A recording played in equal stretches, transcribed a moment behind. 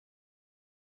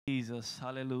Jesus,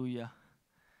 hallelujah.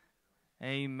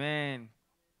 Amen.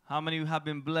 How many of you have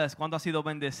been blessed? ¿Cuánto ha sido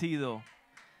bendecido?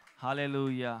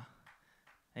 Hallelujah.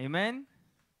 Amen.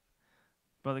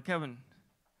 Brother Kevin,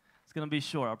 it's going to be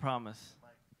short, I promise.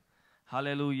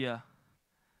 Hallelujah.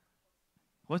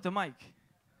 Where's the mic?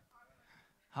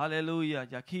 Hallelujah.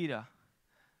 Yakira.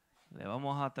 Le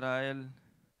vamos a traer,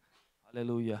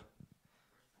 hallelujah,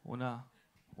 una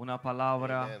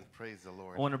palabra. Amen. Praise the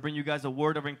Lord. I want to bring you guys a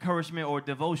word of encouragement or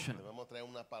devotion. Le vamos a traer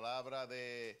una palabra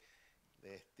de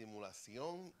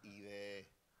estimulación y de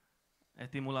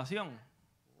Estimulación.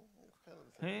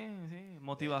 Sí,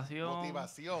 motivación.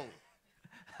 Motivación.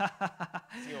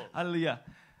 Aleluya.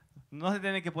 No se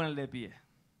tiene que poner de pie.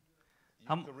 You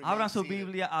can remain Abran su seated.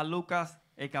 Biblia a Lucas,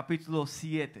 el capítulo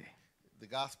 7. The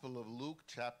Gospel of Luke,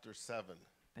 chapter 7.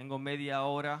 Tengo media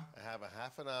hora. I have a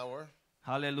half an hour.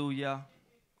 Aleluya.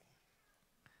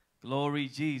 Glory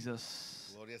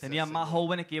Jesus. Gloria sea Tenían al más Señor.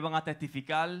 jóvenes que iban a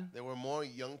testificar, There were more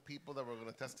young people that were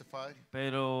going to testify.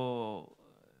 pero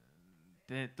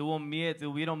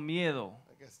tuvieron miedo.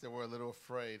 I guess they were a little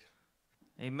afraid.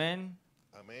 Amen.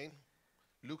 Amen.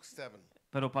 Luke 7.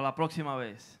 Pero para la próxima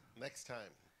vez. Next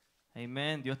time.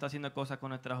 Amen. Dios está haciendo cosas con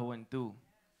nuestra juventud.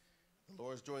 The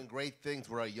Lord is doing great things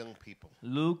with our young people.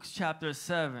 Luke chapter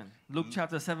 7. Luke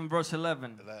chapter 7 verse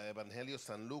 11. El Evangelio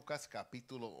San Lucas,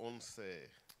 capítulo 11.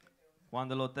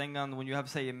 Cuando lo tengan, when you have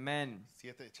to say amen.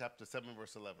 Chapter 7,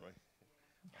 verse 11, right?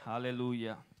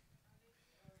 Aleluya.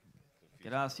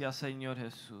 Gracias, Señor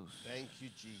Jesús. Thank you,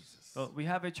 Jesus. So we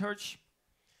have a church.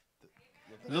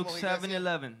 ¿Lo Luke tenemos, 7, iglesia?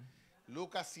 11.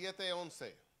 Lucas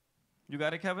 7:11. You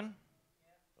got it, Kevin?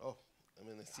 Oh, I'm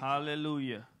in the seat.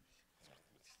 Hallelujah.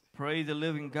 Praise the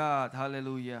living God.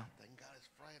 Hallelujah. Thank God it's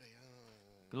Friday.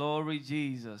 Glory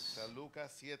Jesus. So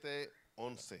Lucas 7:11.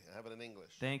 I have it in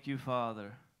English. Thank you,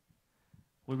 Father.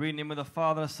 We read in the name of the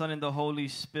Father, Son, and the Holy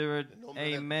Spirit.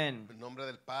 Amen. En nombre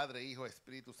del Padre, Hijo,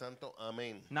 Espíritu Santo.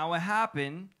 Amén. Now it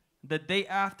happened the day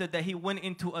after that he went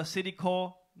into a city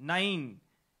called Nain,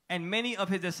 and many of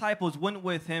his disciples went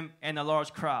with him and a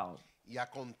large crowd. Y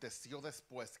aconteció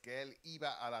después que él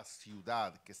iba a la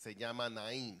ciudad que se llama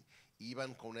Naín.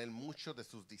 Iban con él muchos de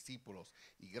sus discípulos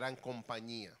y gran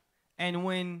compañía. And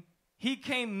when he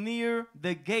came near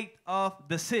the gate of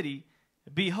the city,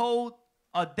 behold,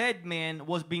 a dead man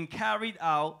was being carried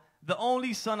out, the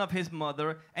only son of his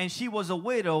mother, and she was a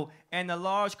widow, and a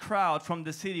large crowd from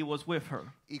the city was with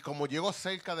her. Y como llegó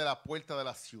cerca de la puerta de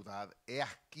la ciudad, he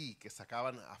aquí que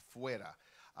sacaban afuera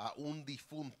a un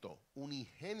difunto,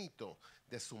 unigénito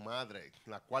de su madre,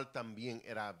 la cual también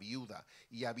era viuda,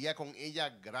 y había con ella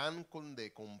gran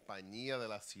compañía de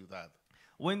la ciudad.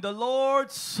 When the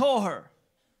Lord saw her,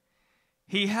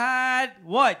 he had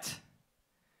what?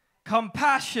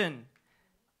 Compassion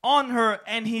on her,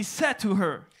 and he said to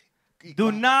her,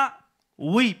 do not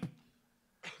weep.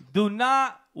 Do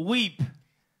not weep.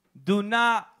 Do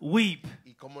not weep.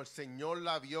 Y como el Señor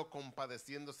la vio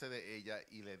compadeciéndose de ella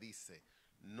y le dice,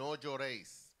 no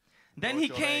lloréis. Then No he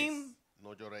lloréis, came.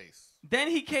 no lloréis. Then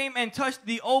he came and touched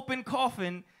the open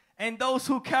coffin, and those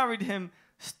who carried him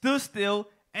stood still,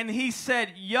 and he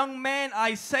said, young man,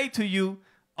 I say to you,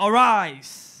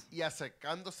 arise. Y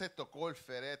acercándose tocó el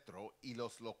féretro y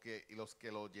los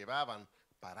que lo llevaban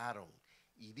pararon.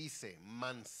 Y dice,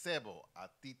 mancebo, a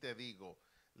ti te digo,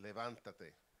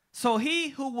 levántate. So he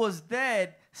who was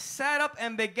dead sat up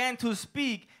and began to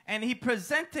speak, and he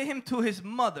presented him to his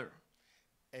mother.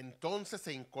 Entonces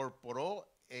se incorporó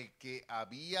el que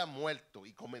había muerto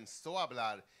y comenzó a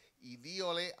hablar y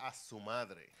díole a su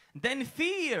madre. Then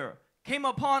fear came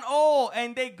upon all,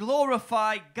 and they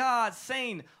glorified God,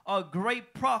 saying, a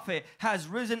great prophet has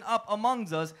risen up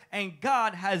amongst us, and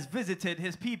God has visited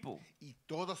his people. Y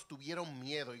todos tuvieron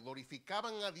miedo y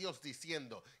glorificaban a Dios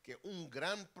diciendo que un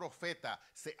gran profeta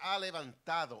se ha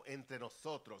levantado entre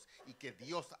nosotros y que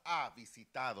Dios ha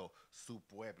visitado su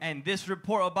pueblo. And this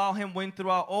report about him went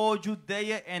throughout all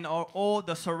Judea and all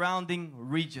the surrounding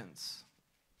regions.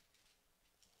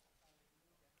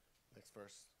 Next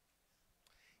verse.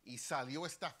 Y salió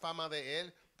esta fama de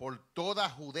él por toda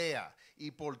Judea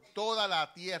y por toda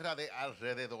la tierra de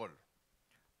alrededor.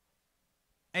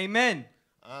 Amen.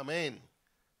 Amén.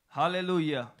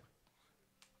 Hallelujah.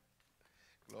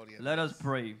 Gloria a Let us Dios.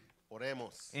 pray.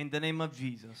 Oremos In the name of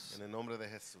Jesus, en el nombre de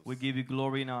Jesús. we give you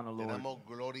glory and honor, Te Lord. damos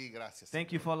gloria y gracias.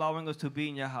 Thank you Señor. for allowing us to be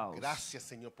in your house. Gracias,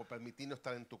 Señor, por permitirnos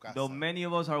estar en tu casa. Though many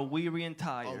of us are weary and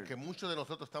tired, Aunque muchos de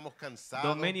nosotros estamos though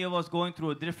cansados many of us going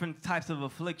through different types of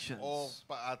afflictions o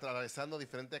atravesando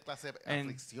diferentes clases de and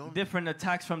aflicción different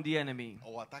attacks from the enemy,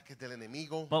 o ataques del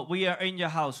enemigo, but we are in your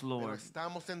house, pero Lord,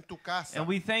 estamos en tu casa and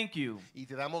we thank you y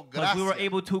te damos because we were gracias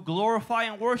able to glorify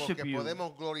and worship porque you,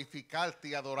 podemos glorificarte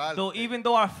y adorarte. though even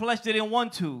though our flesh didn't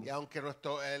want to, Y aunque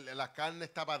la carne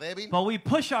estaba débil, but we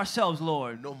push ourselves,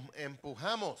 Lord, nos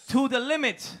empujamos to the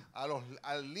limit al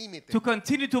límite to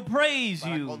continue to praise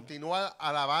para you continuar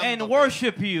and alabándote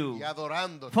worship you. y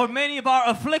adorándote. For many of our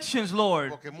afflictions, Lord,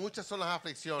 Porque muchas son las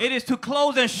aflicciones it is to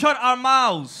close and shut our que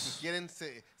mouths. quieren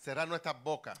cerrar nuestras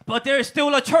bocas. But there is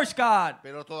still a church, God,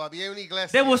 Pero todavía hay una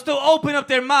iglesia that will still open up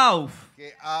their mouth.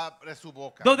 que abre su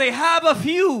boca. Though they have a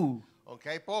few,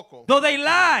 Aunque hay poco though they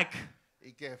lack,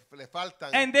 y que le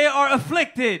faltan and they are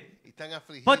afflicted, y están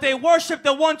afligidos, but they worship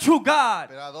the one true God.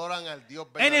 pero adoran al Dios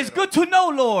And it's verdadero. good to know,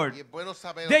 Lord, Y es bueno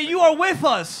saber, that you Señor, are with que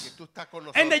us tú estás con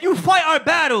nosotros and that you fight our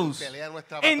battles. pelea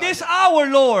nuestra In batalla. this hour,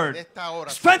 En Lord, esta hora,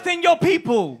 strengthen your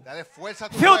people. Señor, dale fuerza a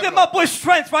tu Fill pueblo. them up with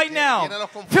strength right now. Llénalos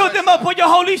con Fill them fuerza. up with your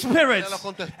Holy Spirit. Llénalos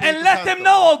con tu Espíritu And let them Santo.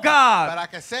 know, oh God, Para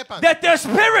que sepan that their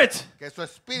spirit que su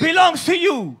espíritu belongs to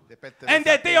you te pertenece and a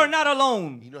that ti they are not y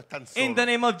alone. no están In the solos.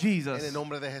 name of En Jesus. el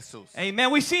nombre de Jesús. Amen.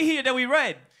 We see here that we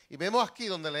read Y vemos aquí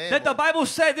donde that the leemos Bible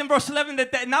said in verse 11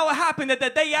 that now it happened that the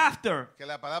day after, que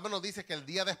la palabra nos dice que el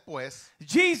día después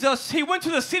Jesus, he went to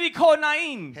the city called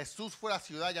Nain. Jesús fue a la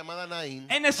ciudad llamada Naín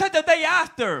And it said the day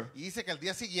after, y dice que el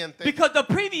día siguiente, because the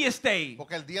previous day,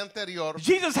 porque el día anterior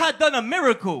Jesus had done a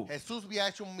miracle Jesús había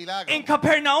hecho un milagro in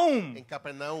Capernaum. en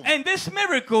Capernaum. And this Y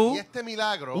miracle este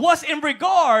milagro was in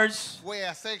regards fue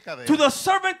acerca de to the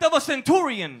servant of a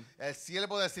centurion. el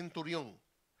siervo del centurión.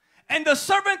 And the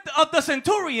servant of the Y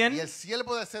centurion, el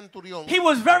siervo del centurión he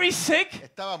was very sick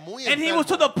estaba muy and he enfermo was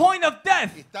to the point of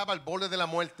death. y estaba al borde de la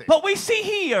muerte. But we see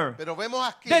here Pero vemos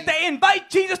aquí that they invite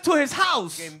Jesus to his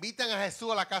house. que invitan a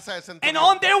Jesús a la casa del And centurión.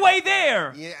 on their way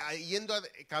there, Y yendo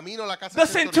camino a la casa the del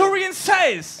centurión, centurion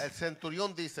says, el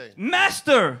centurión dice,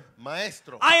 Master,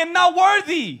 Maestro, I am not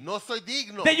worthy no soy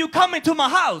digno that you come into my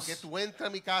que house, tú entres a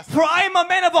mi casa. for I am a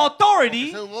man of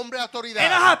authority Soy un hombre de autoridad.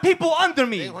 and I have people under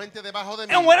me. Tengo gente debajo de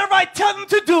mí. And whatever I tell them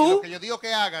to Y lo do, que yo digo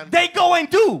que hagan, they go and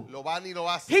do. lo van y lo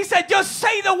hacen. He said, just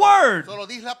say the word. Solo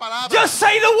dis la palabra. Just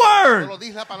say the Solo word.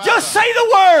 dis la palabra. Just say the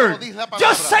Solo word. dis la palabra.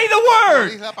 Just say the Solo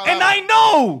dis word. la palabra. And I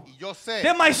know Y yo sé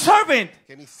that my servant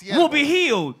que mi will siervo be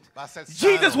healed. va a ser sano.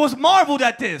 Jesus was marveled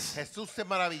at this Jesús se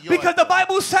maravilló. because the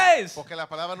Bible says Porque la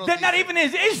palabra nos that not dice even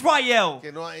in Israel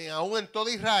que no, aún en todo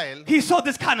Israel he saw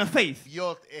this kind of faith.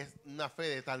 Dios es una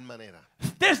fe de tal manera.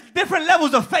 There's different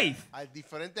levels of faith. Hay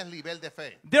diferentes niveles de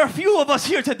fe. There are few of us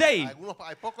here today,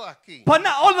 Hay pocos aquí. but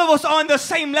not all of us are on the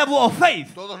same level of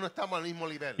faith. Todos no estamos al mismo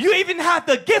nivel. You even have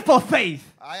the gift of faith.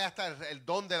 Hay hasta el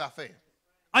don de la fe.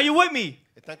 Are you with me?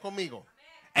 ¿Están conmigo?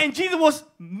 And Jesus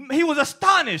was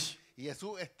astonished. Y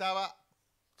Jesús estaba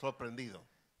sorprendido.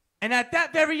 And at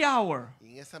that very hour,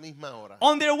 Y en esa misma hora,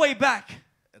 on their way back,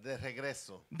 de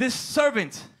regreso, this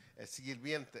servant el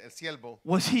siervo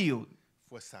was healed.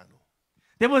 fue sano.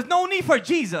 There was no need for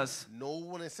Jesus No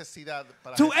hubo necesidad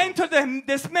para to Jesús enter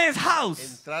this man's house,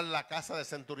 entrar a la casa del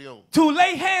centurión, to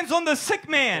lay hands on the sick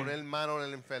man poner mano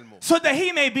en el enfermo, so that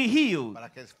he may be healed. para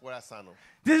que fuera sano.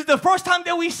 This is the first time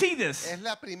that we see this. Es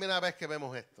la primera vez que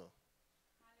vemos esto.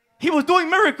 He was doing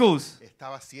miracles.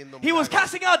 Estaba haciendo He was milagros.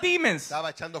 casting out demons.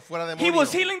 Estaba echando fuera He was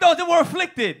demonios, healing those that were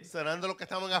afflicted. sanando los que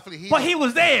estaban afligidos. But he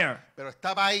was there. Pero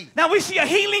estaba ahí. Now we see a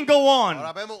healing go Ahora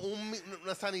on. vemos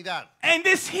una sanidad. And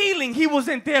this healing, he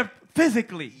wasn't there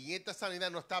physically. Y esta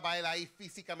sanidad no estaba él ahí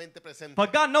físicamente presente.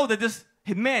 But God knows that this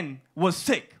man was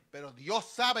sick. Pero Dios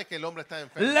sabe que el hombre está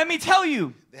enfermo. Let me tell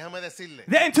you Déjame decirle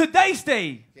that in today's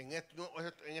day, que en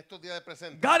estos días de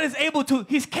presente, God is able to,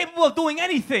 he's capable of doing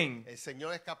anything. el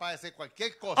Señor es capaz de hacer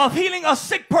cualquier cosa Of healing a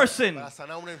sick person. para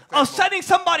sanar a un enfermo, Of setting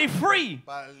somebody free.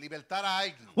 para libertar a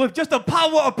alguien, With just the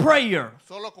power of prayer.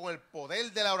 solo con el poder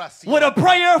de la oración. With a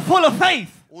prayer full of faith.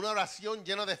 Una oración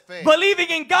llena de fe, Believing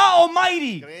in God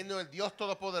Almighty. creyendo en el Dios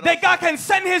Todopoderoso. That God can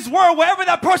send his word wherever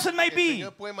that person may El be.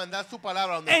 Señor puede mandar su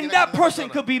palabra donde And quiera that que esa person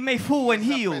persona- could be made full and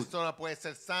esa healed. persona puede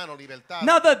ser sano, libertado.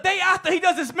 Now the day after he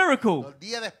does this miracle, El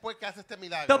día después que hace este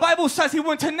milagro, the Bible says he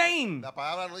went to Nain. la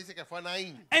palabra nos dice que fue a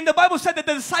Naín. And the Bible said that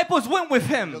the disciples went with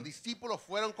Los him. discípulos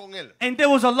fueron con él And there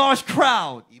was a large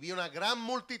crowd. y vi una gran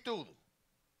multitud.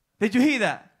 Did you hear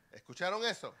that? ¿Escucharon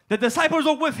eso? The disciples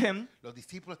were with him. Los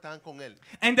discípulos estaban con él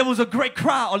And there was a great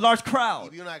crowd, a large y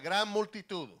crowd. vi una gran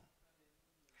multitud.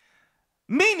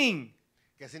 Meaning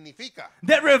 ¿Qué significa?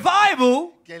 that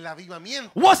revival Que el avivamiento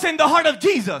was in the heart of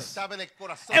Jesus. estaba en el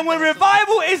corazón And when de Jesús.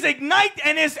 revival is ignite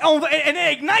and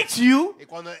it ignites you, Y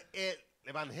cuando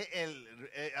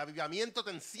el avivamiento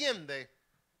te enciende,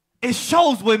 it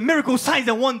shows with miracles, signs,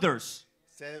 and wonders.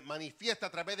 se manifiesta a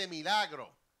través de milagros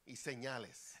y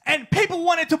señales. And people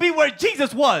wanted to be where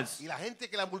Jesus was. Y la gente,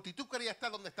 que la multitud quería estar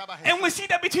donde estaba Jesús. And we see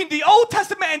that between the Old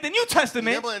Testament and the New Y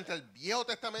Testament, vemos entre el Viejo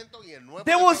Testamento y el Nuevo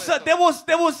there was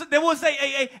Testamento.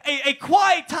 a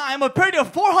quiet time, a period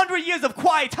of 400 years of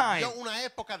quiet time. Había una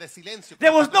época de silencio.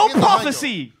 There was no 400 años.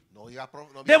 prophecy. No había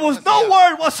There was no profecía.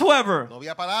 word whatsoever. No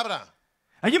había palabra.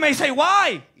 And you may say,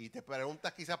 why? Y te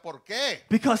preguntas quizás por qué.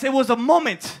 Because it was a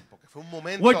moment Porque fue un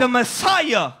momento where the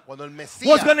Messiah cuando el was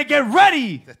Mesías going to get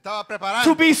ready se estaba preparando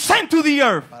to be sent to the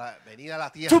earth, para venir a la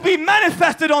tierra, to be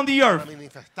manifested on the para earth.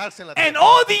 manifestarse en la And tierra.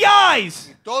 all the eyes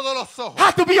Y todos los ojos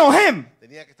have to be on him.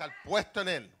 tenían que estar puestos en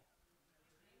él.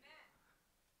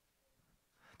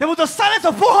 There was a silence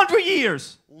of 400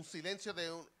 years. Un silencio de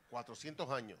 400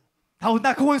 años. That was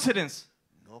not coincidence.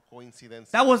 No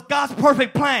coincidencia. That was God's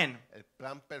perfect plan. El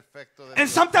plan perfecto de And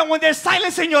Dios. sometimes when there's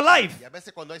silence in your life, Y a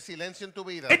veces cuando hay silencio en tu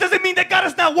vida, it doesn't mean that God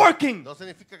is not working. no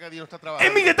significa que Dios no está It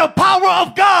trabajando. means that the power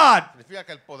of God Significa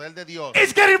que el poder de Dios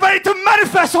is getting ready to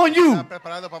manifest on you. está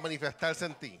preparando para manifestarse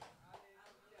en ti.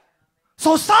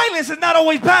 So silence is not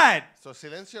always bad. So,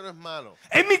 silencio no es malo.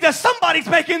 It means that somebody's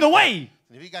making the way.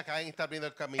 Significa que alguien está abriendo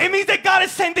el camino. It means that God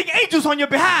is sending angels on your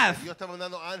behalf. Dios está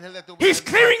mandando ángeles de tu vida. He's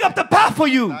clearing up the path for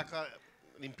you. Está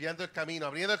limpiando el camino,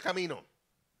 abriendo el camino.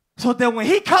 So that when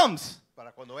he comes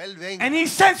Para cuando Él venga and he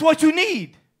sends what you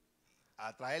need,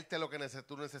 a traerte lo que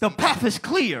tú the necesitas. path is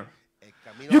clear. El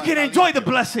camino You va a can estar enjoy the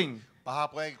limpio. blessing. Vas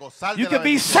a poder gozar You de la can be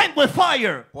bendición. sent with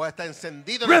fire. Puede estar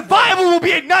encendido en el Revival fuego. will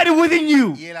be ignited within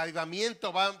you. Y el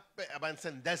avivamiento va a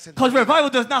encenderse en tu Because vida. revival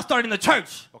does not start in the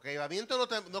church. Porque el avivamiento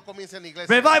no comienza en la iglesia.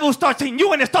 Revival starts in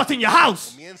you and it starts in your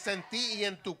house. Comienza en ti y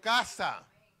en tu casa.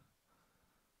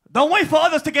 Don't wait for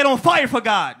others to get on fire for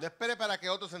God. No espere para que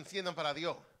otros se enciendan para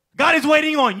Dios. God is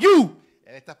waiting on you.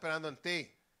 Él está esperando en ti.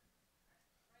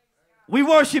 We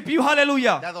worship you. Te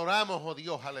Hallelujah. adoramos, oh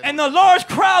Dios, aleluya. And the large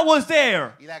crowd was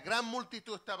there. Y la gran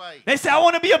multitud estaba ahí. They said, I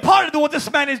want to be a part of what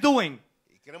this man is doing.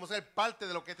 Y queremos ser parte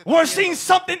de lo que este está We're haciendo. seeing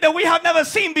something that we have never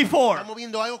seen before. Estamos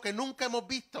viendo algo que nunca hemos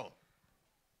visto.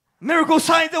 Miracles,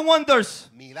 signs, and wonders.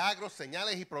 Milagros,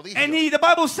 señales y prodigios. And the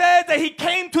Bible says that he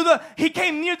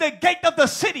came near the gate of the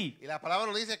city. Y la palabra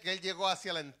nos dice que él llegó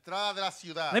hacia la entrada de la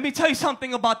ciudad. Let me tell you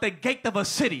something about the gate of a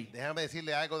city. Déjame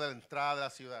decirle algo de la entrada de la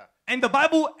ciudad. And the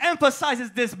Bible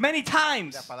emphasizes this many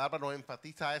times. La palabra nos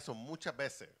enfatiza eso muchas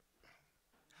veces.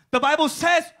 The Bible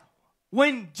says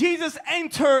when Jesus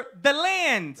entered the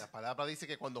land La palabra dice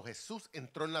que cuando Jesús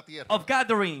entró en la tierra of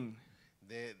Gadarene,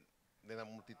 de la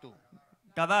multitud,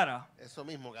 Gadara, eso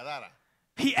mismo, Gadara,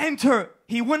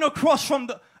 he went across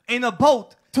in a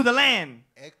boat to the land.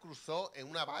 él cruzó en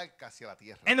una barca hacia la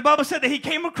tierra. And the Bible said that he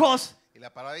came across Y la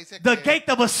palabra dice the gate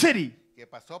of a city. que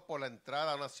pasó por la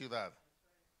entrada a una ciudad,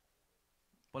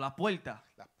 Por la puerta.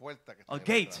 la puerta que está A en la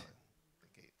gate. entrada.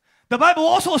 The Bible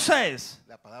also says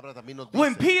La palabra también nos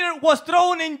when dice Peter was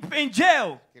thrown in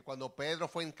jail que cuando Pedro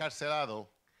fue encarcelado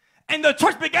and the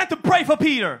church began to pray for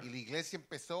Peter y la iglesia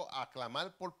empezó a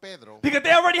clamar por Pedro, because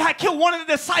they already had killed one of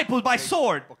the disciples by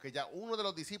sword. porque ya uno de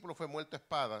los discípulos fue muerto a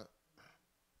espada,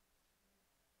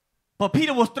 But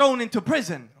Peter was thrown into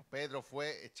prison. Pedro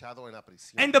fue echado en la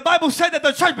prisión. And the Bible said that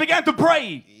the church began to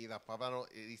pray Y la palabra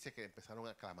dice que empezaron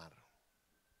a clamar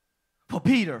for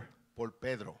Peter. por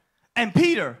Pedro. And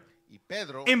Peter, Y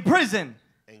Pedro, in prison,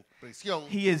 en prisión,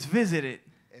 he is visited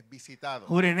es visitado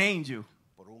with an angel.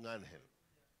 por un ángel.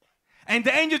 And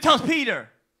the angel tells Peter,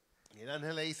 Y el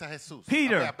ángel le dice a Jesús,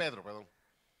 Peter. a Pedro, perdón,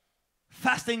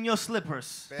 fasten your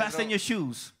slippers, Pedro. fasten your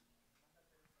shoes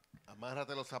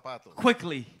amárrate los zapatos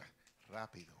quickly.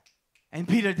 rápido. And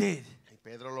Peter did. Y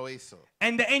Pedro lo hizo.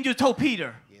 And the angel told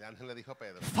Peter, Y el ángel le dijo a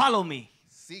Pedro, follow me.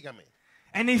 sígame.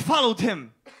 And they followed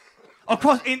him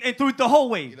across and through the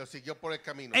hallway. Y lo siguió por el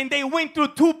camino. And they went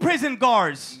through 2 prison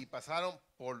guards Y pasaron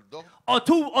por dos or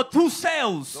two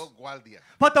cells. guardias.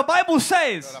 But the Bible Pero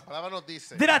says la palabra nos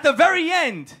dice that at the very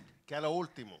end, que a lo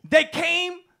último they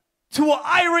came to an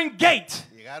iron gate.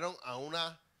 llegaron a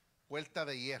una puerta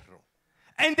de hierro.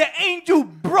 And the angel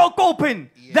broke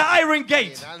open Y the iron y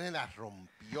gate. el ángel la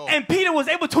rompió. And Peter was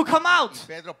able to come Y out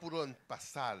Pedro pudo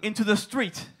pasar into the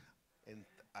street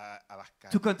a las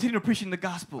to calles continue preaching the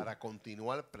gospel. para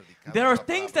continuar predicando. There are la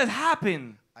things palabra. that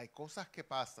happen Hay cosas que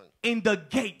pasan in the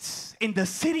gates, in the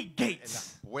city en gates.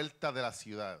 las puertas de la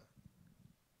ciudad.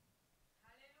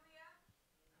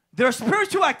 There's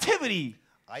spiritual activity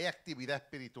Hay actividad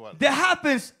espiritual that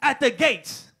happens at the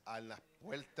gates. en las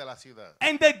puerta de la ciudad.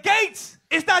 And the gates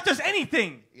is not just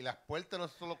anything. Y las puertas no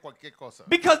son solo cualquier cosa,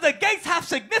 Because the gates have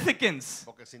significance.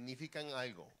 porque significan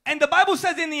algo. And the Bible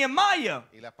says in Nehemiah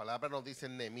Y la palabra nos dice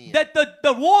en Nehemías that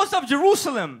the walls of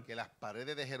Jerusalem, que las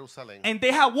paredes de Jerusalén and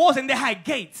they had walls and they had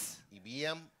gates. y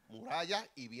vían murallas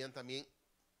y vían también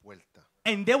puertas.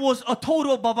 And there was a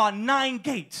total of about 9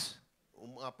 gates.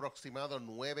 Un aproximado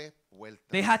 9 puertas.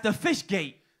 They had the fish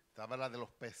gate, Estaba la de los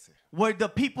peces, where the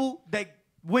people that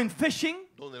went fishing,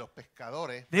 donde los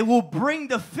pescadores they will bring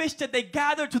the fish that they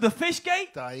gathered to the fish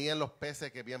gate. traían los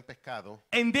peces que habían pescado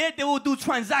And there they will do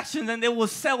transactions and they will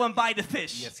sell and buy the y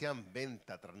fish. hacían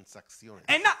venta, transacciones.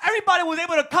 And not everybody was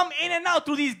able to come in and out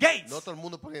through these gates. No todo el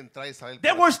mundo podía entrar y salir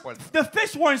There por was, las puertas, the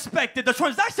fish were inspected, the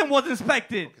transaction was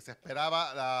inspected. porque se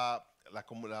esperaba las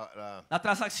La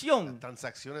transacción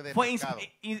transacciones de fue pescado.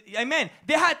 amen.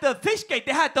 They had the fish gate,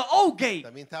 they had the old gate,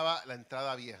 También estaba la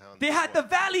entrada vieja, they had the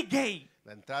valley gate,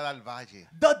 la entrada al valle,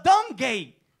 the dung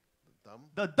gate, ¿tam?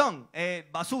 the dung,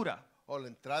 basura. o la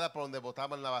entrada por donde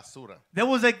botaban la basura, There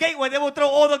was a gate where they would throw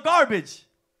all the garbage.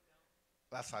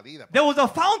 la salida, There was a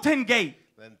fountain gate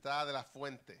la entrada de la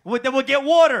fuente, where they would get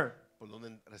water, por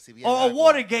donde recibían or a agua,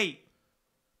 water gate.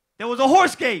 There was a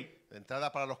horse gate. la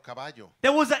entrada para los caballos,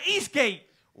 There was an east gate,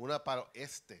 una para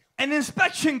este, an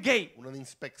inspection gate, una de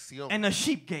inspección, and a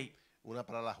sheep gate. una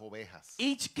para las ovejas.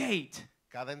 Each gate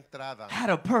Cada entrada had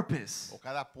a purpose. o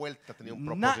cada puerta tenía un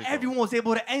Not propósito. everyone was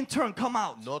able to enter and come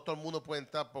out. No todo el mundo puede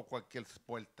entrar por cualquier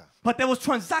puerta, But there was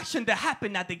transaction that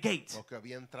happened at the gate. porque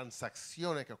habían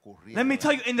transacciones que ocurrían. Let me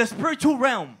tell you, in the spiritual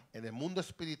realm En el mundo of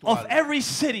espiritual every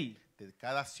city, de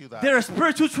cada ciudad there are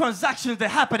spiritual transactions that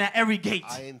happen at every gate.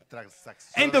 hay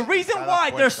transacciones And the en reason cada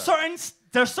why there's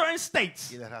puerta. certain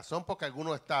states Y la razón porque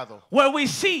algunos estados where we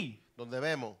see donde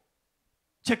vemos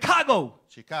Chicago,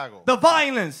 Chicago, the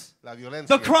violence, la violencia,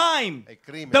 the crime, el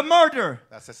crimen, the murder,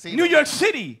 el asesino, New York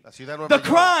City, la ciudad de Nueva the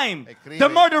York, crime, el crimen, the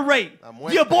murder rate, la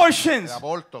muerte, the abortions, el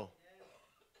aborto,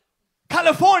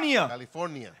 California.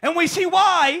 California. And we see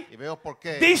why Y vemos por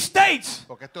qué. these states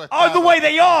Porque estos are the estados way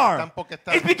they are. están porque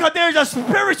están, It's because there's a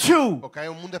spiritual, porque hay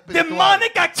un mundo espiritual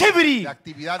demonic activity de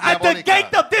actividad at the diabólica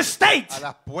gate of this state. a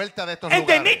las puertas de estos And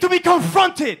they lugares. need to be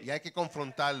confronted. Y hay que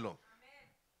confrontarlo.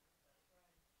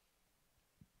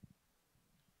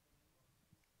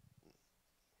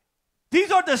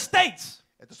 These are the states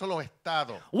Estos son los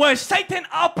estados where Satan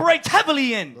operates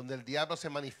heavily in. donde el diablo se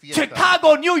manifiesta.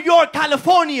 Chicago, New York,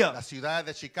 California, Las ciudades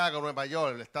de Chicago, Nueva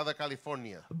York, el estado de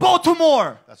California,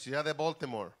 Baltimore. la ciudad de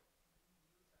Baltimore,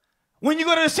 When you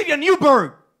go to the city of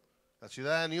Newburgh, la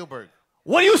ciudad de Newburgh.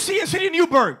 what do you see in the city of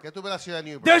Newburgh? ¿Qué tuve la ciudad de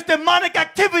Newburgh? There's demonic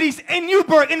activities in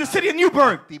Newburgh, in the city of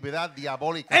Newburgh. Actividad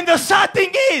diabólica. And the sad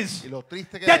thing is Y lo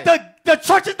triste que that es the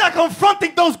church is not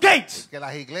confronting those gates. que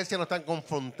las iglesias no están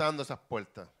confrontando esas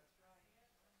puertas.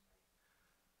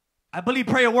 I believe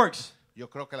prayer works. Yo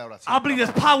creo que la oración. I believe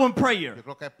there's power in prayer. Yo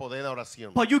creo que hay poder en la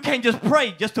oración. But you can't just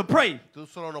pray just to pray. Tú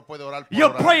solo no puedes orar por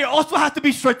Your orar. prayer also has to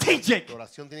be strategic. Tu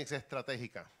oración tiene que ser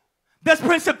estratégica. There's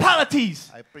principalities.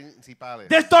 Hay principales.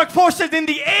 There's dark forces in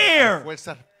the air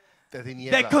Fuerzas de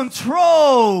tinieblas that que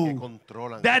control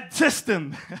controlan that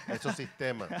system. esos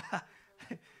sistemas.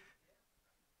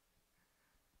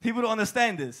 People don't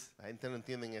understand this. La gente no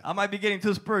entiende esto. I might be getting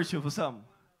too spiritual for some.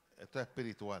 Esto es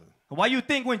espiritual. Why you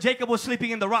think when Jacob was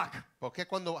sleeping in the rock ¿Por qué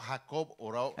cuando Jacob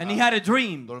oró, and he had a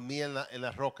dream, dormía en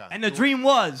la roca? and the dream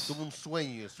was Tuvo un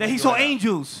sueño. El that he sueño saw era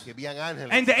angels, que vían ángeles.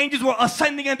 and the angels were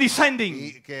ascending and descending?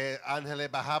 Y que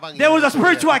ángeles bajaban. There was a subían.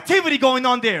 spiritual activity going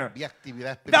on there. Había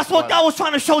actividad espiritual. That's what God was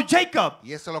trying to show Jacob.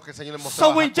 Y eso es lo que el Señor le mostró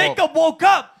So a when Jacob. Jacob woke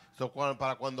up,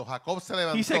 Para cuando Jacob se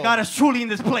levantó, he said, God is truly in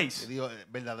this place. le dijo,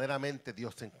 verdaderamente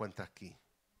Dios se encuentra aquí.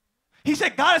 He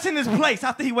said, God is in this place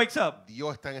after he wakes up.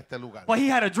 Dios está en este lugar. But he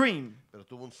had a dream. Pero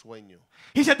tuvo un sueño.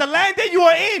 He said, the land that you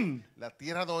are in, La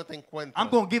tierra donde te encuentras,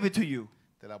 I'm going to give it to you.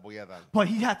 te la voy a dar. But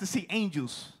he had to see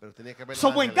angels. Pero tenía que ver So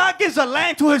when ángeles. God gives a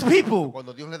land to his people,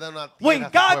 Cuando Dios le da una tierra when a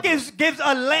su God pueblo, gives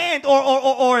a land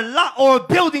or a lot or a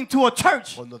building to a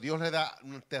church, cuando Dios le da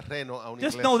un terreno a una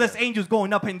just iglesia, know there's angels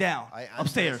going up and down hay ángeles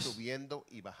upstairs. subiendo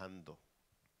y bajando.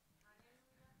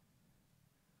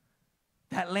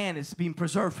 That land is being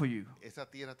preserved for you. Esa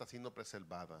tierra está siendo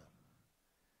preservada.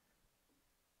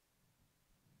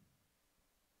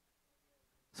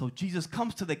 So Jesus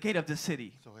comes to the gate of the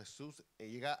city. So Jesús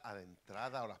llega a la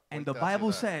entrada o las And the puertas de la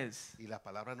Bible ciudad. says, Y la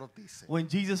palabra nos dice when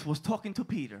Jesus was talking to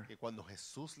Peter, que cuando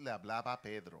Jesús le hablaba a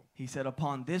Pedro, he said,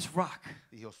 upon this rock,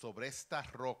 dijo, sobre esta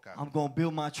roca I'm going to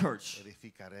build my church.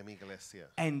 edificaré mi iglesia.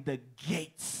 And the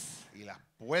gates Y las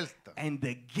puertas. and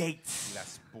the Y gates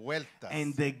las puertas.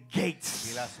 and the Y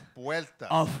gates las puertas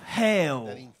of hell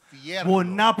del infierno will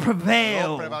not no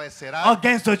prevail prevalecerán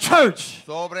against the church.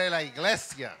 sobre la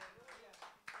iglesia.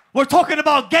 We're talking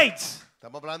about gates,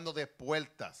 Estamos hablando de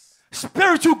puertas.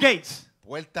 spiritual gates,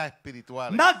 Puertas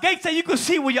espirituales. not gates that you can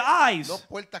see with your eyes. No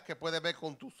puertas que puedes ver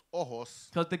con tus ojos.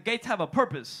 Because the gates have a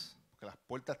purpose. Porque las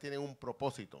puertas tienen un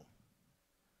propósito.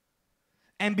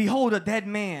 And behold, a dead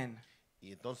man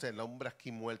Y entonces el hombre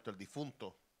aquí muerto, el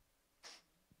difunto,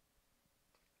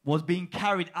 was being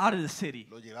carried out of the city.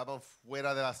 lo llevaban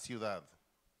fuera de la ciudad.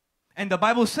 And the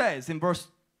Bible says in verse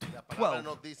Y la palabra 12,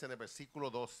 nos dice en el versículo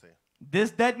 12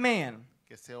 this dead man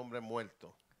que ese hombre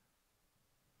muerto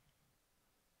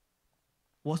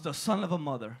was the son of a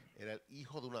mother, era el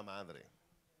hijo de una madre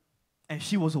and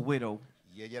she was a widow.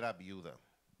 y ella era viuda.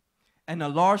 And a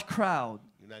large crowd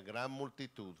Y una gran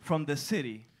multitud from the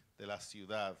city de la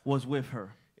ciudad was with her.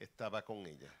 estaba con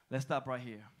ella. Let's stop right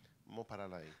here. Vamos a parar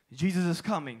ahí. Jesus is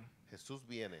coming. Jesús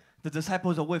viene. The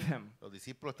disciples are with him. Los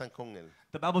discípulos están con él.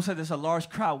 The Bible said there's a large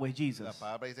crowd with La Jesus.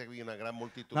 palabra dice que había una gran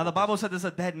multitud. Now the con Bible Jesús. said there's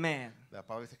a dead man. La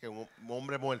palabra dice que un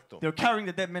hombre muerto. They're carrying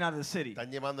the dead man out of the city. Están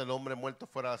llevando el hombre muerto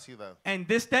fuera de la ciudad. And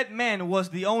this dead man was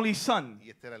the only son Y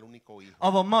este era el único hijo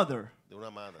of a mother. de una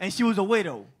madre. And she was a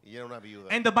widow. Y ella era una viuda.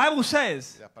 And the Bible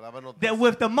says Y la palabra nos that dice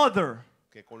with the mother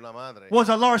que con la madre was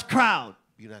a large crowd.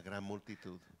 vi una gran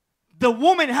multitud. The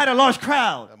woman had a large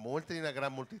crowd. La mujer tenía una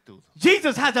gran multitud.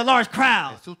 Jesus has a large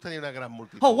crowd. Jesús tenía una gran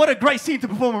multitud. Oh, what a great scene to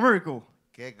perform a miracle.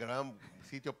 Qué gran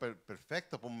sitio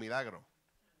perfecto para un milagro.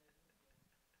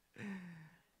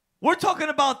 We're talking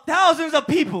about thousands of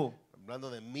people Hablando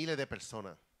de miles de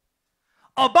personas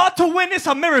about to witness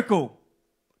a miracle.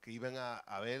 que iban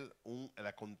a ver el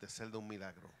acontecer de un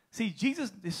milagro. See,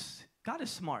 God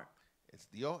is smart.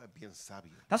 Dios es bien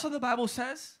sabio. That's what the Bible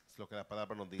says. Es lo que la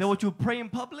palabra nos dice. That what you pray in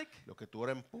public, Lo que tú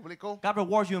oras en público, God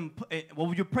rewards you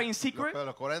what you pray in lo secret,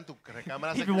 que oras en tu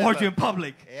recámara He rewards you in secreta,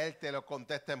 public. Él te lo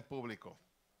contesta en público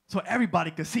So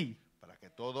everybody can see. para que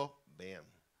todos vean.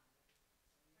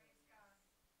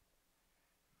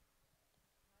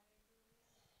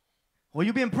 What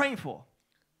you been praying for?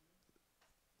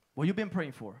 What you been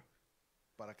praying for?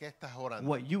 ¿Para qué estás orando?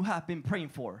 What you have been praying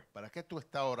for? ¿Para qué tú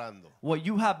estás orando? What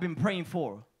you have been praying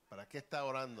for? ¿Para qué estás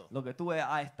orando? Lo que tú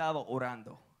has estado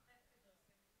orando.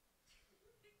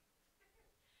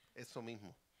 Eso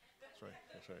mismo. That's right.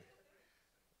 That's right.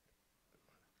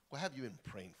 What have you been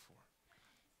praying for?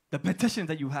 The petitions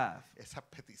that you have, Esas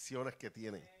peticiones que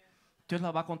tienen, Dios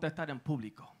las va a contestar en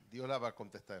público. Dios las va a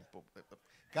contestar en público.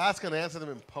 God's going to answer them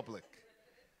in public.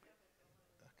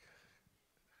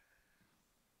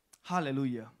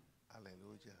 Hallelujah.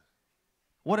 Aleluya.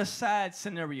 What a sad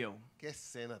scenario. Qué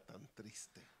escena tan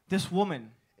triste. This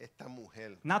woman, Esta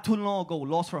mujer not too long ago,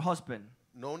 lost her husband.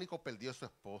 no único perdió a su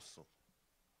esposo.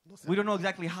 No, We don't know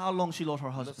exactly how long she lost her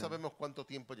no husband. sabemos cuánto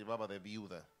tiempo llevaba de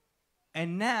viuda.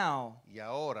 And now Y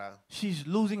ahora she's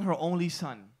losing her only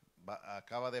son.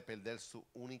 acaba de perder su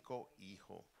único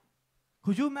hijo.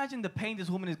 Could you imagine the pain this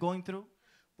woman is going through?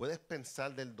 ¿Puedes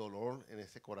pensar del dolor en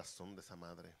ese corazón de esa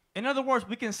madre? In other words,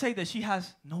 we can say that she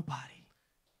has nobody.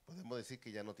 Podemos decir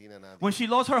que ya no tiene a nadie. When she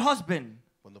lost her husband,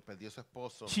 Cuando perdió a su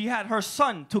esposo, she had her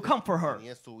son to comfort her.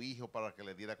 tenía su hijo para que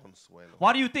le diera consuelo.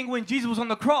 Why do you think when Jesus was on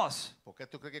the cross, ¿Por qué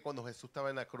tú crees que cuando Jesús estaba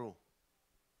en la cruz,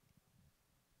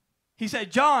 he said,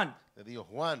 John, le dijo,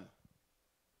 Juan,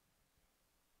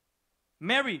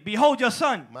 Mary, behold your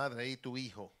son? madre, y tu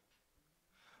hijo?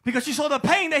 Because she saw the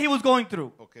pain that he was going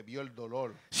through. Porque vio el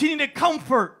dolor, She needed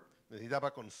comfort.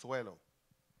 necesitaba consuelo.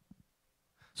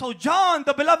 So John,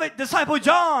 the beloved disciple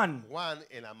John, Juan,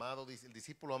 el amado, el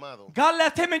discípulo amado, God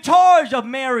left him in charge of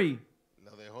Mary.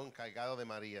 lo dejó encargado de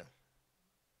María.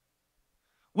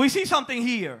 We see something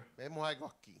here. Vemos algo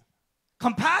aquí.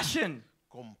 Compassion.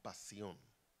 Compasión.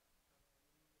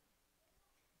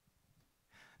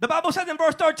 The Bible says in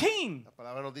verse 13 La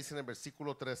palabra nos dice en el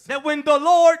versículo 13 that when the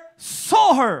Lord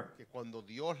saw her, que cuando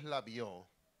Dios la vio,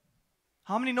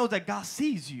 how many knows that God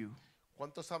sees you?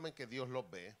 ¿cuántos saben que Dios los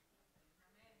ve?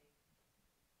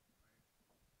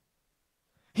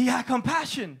 He had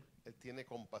compassion. Él tiene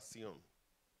compasión.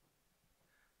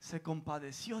 Se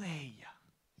compadeció de ella.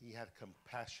 He had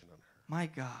compassion on her. My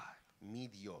God. Mi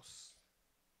Dios.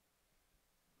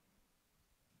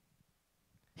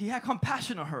 He had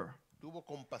compassion on her. Tuvo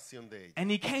compasión de ella And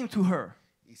he came to her.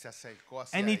 y se acercó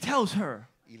hacia And he ella tells her,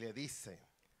 y le dice,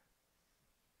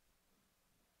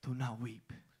 do not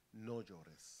weep. no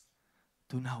llores,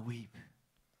 Do not weep.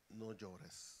 no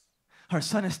llores. Her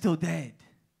son is still dead.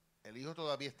 El hijo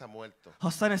todavía está muerto,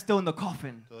 Her son is still in the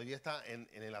coffin. todavía está en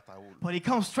el ataúd. But he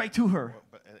comes straight to her.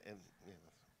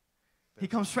 He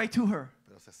comes straight to her.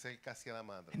 Pero se acerca hacia la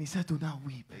madre. And he says, do not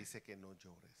weep. Le dice que no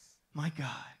llores. My God.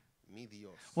 Mi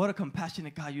Dios. What a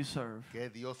compassionate God you serve. Qué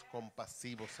Dios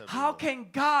compasivo servimos. How can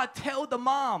God tell the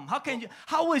mom?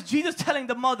 How is Jesus telling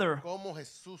the mother? ¿Cómo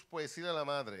Jesús puede decirle a la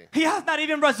madre? He has not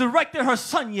even resurrected her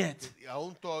son yet. Y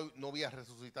aún no había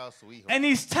resucitado a su hijo. And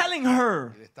he's telling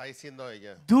her, Y le está diciendo a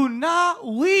ella, do not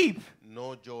weep.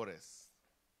 no llores.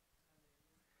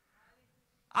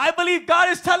 I believe God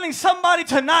is telling somebody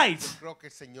tonight, Creo que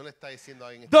el Señor le está diciendo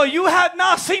a alguien though you have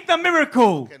not seen the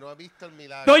miracle, que no ha visto el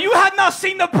milagro, though you have not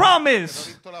seen the que no ha promise,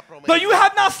 visto la promesa, though you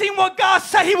have not seen what God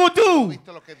said he will que no ha do,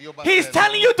 visto lo que Dios va a he's hacer.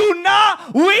 telling you, do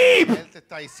not weep. Él te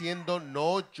está diciendo,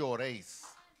 no lloréis.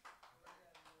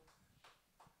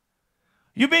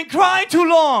 You've been crying too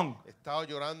long. He estado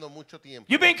llorando mucho tiempo,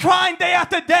 You've been crying day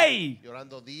after day.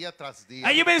 llorando día tras día.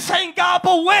 And you've been saying, God,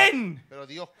 but when? Pero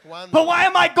Dios, ¿cuándo? But why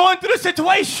am I going through this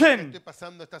situation? estoy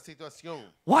pasando esta situación?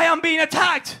 Why I'm being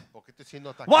attacked? ¿Por qué estoy siendo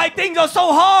atacado? Why things are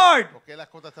so hard? ¿Por qué las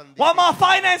cosas tan Why my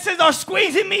difíciles? finances are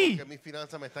squeezing me? ¿Por qué mis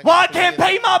finanzas me están Why I can't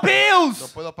pay consumiendo? my No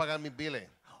bills? puedo pagar mis biles.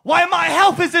 Why my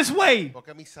health is this way? ¿Por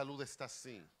qué mi salud está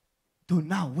así? Do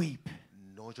not weep.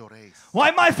 No lloréis. Why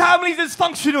my family is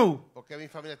dysfunctional? ¿Por qué mi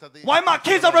familia está Why my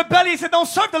kids are rebellious and don't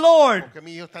serve the Lord? ¿Por qué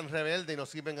mis hijos están rebeldes y no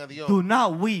sirven a Dios? Do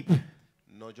not weep.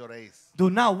 No lloréis.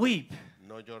 Do not weep.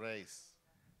 No lloréis.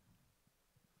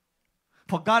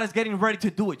 For God is getting ready to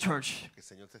do it, church. Que el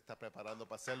Señor se está preparando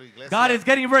para hacerlo, iglesia. God is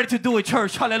getting ready to do it,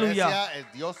 church. Hallelujah. Iglesia, el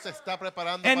Dios se está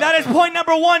preparando And para that is hacerlo. point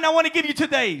number one I want to give you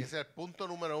today. Ese es el punto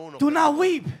número uno. Do not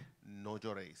weep. No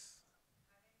lloréis.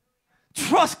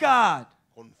 Trust God.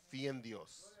 Confía en Dios.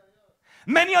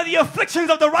 Many are the afflictions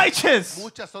of the righteous,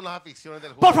 Muchas son las aflicciones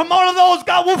del but justo. from all of those,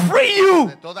 God will free you.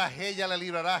 De todas ellas le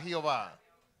librará Jehová.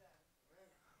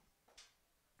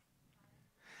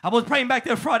 I was praying back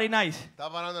there Friday night,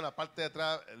 Estaba orando en la parte de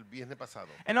atrás el viernes pasado.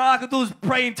 and all I could do is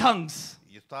pray in tongues.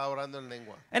 Y yo estaba orando en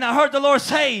lengua. And I heard the Lord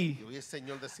say, Y oí el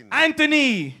Señor decirme,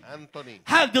 Anthony, Anthony,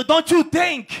 don't you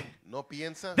think ¿no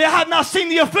piensas they have not seen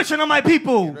the affliction of my que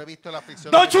people? no he visto la aflicción?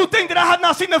 Don't you think that I have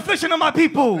not seen the affliction of my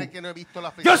people? ¿Crees que no he visto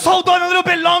la aflicción? Just hold on a little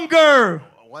bit longer.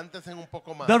 Aguántense un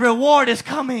poco más. The reward is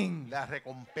coming. La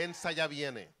recompensa ya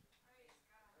viene.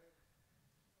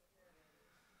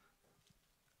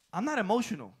 I'm not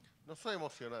emotional, No soy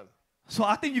emocional. so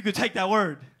I think you could take that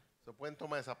word. Se pueden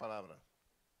tomar esa palabra.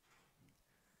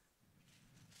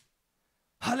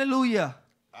 Hallelujah.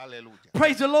 Aleluya.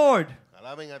 Praise the Lord.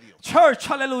 Alaben a Dios. Church,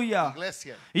 hallelujah.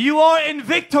 Iglesia, You are in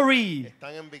victory.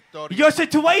 están en victoria. Your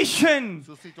situation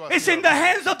Su situación is in the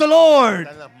hands of the Lord.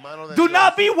 está en las manos de Do Dios.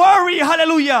 not be worried,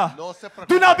 hallelujah. No se preocupen.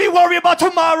 Do not be worried about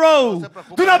tomorrow. No se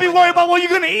preocupen Do not be de worried mañana. about what you're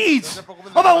going to eat, No se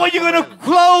preocupen de about lo what que you're van a going to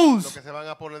comer, Lo close. que se van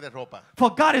a poner de ropa. For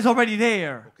God is already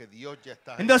there. Porque Dios ya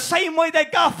está In ahí. the same way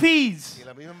that God feeds Y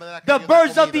la misma manera que the Dios da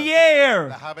birds of comida, the air,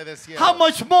 las aves del cielo, how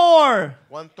much more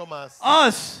cuánto más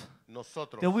us,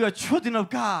 nosotros that we are children of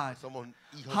God, somos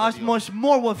hijos how de Dios, much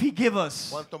more will He give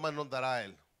us? cuánto más nos dará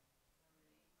Él.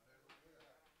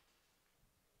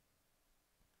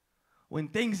 When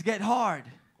things get hard,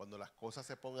 Cuando las cosas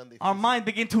se pongan our difíciles mind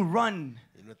begin to run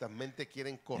y nuestras mentes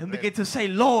quieren and begin correr to say,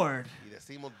 Lord, y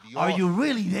decimos, are you Dios,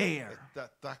 really there?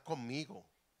 estás conmigo.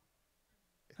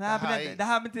 That Estás happened, ahí. that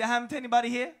happened to anybody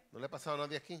here? ¿No le ha pasado a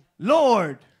nadie aquí?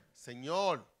 Lord,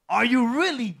 Señor, are you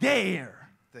really there?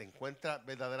 ¿te encuentras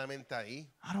verdaderamente ahí?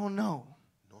 I don't know.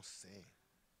 No sé.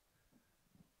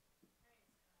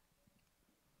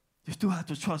 You still have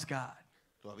to trust God,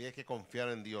 Todavía hay que confiar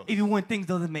en Dios. even when things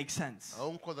doesn't make sense.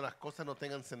 Aun cuando las cosas no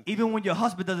tengan sentido. Even when your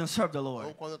husband doesn't serve the Aun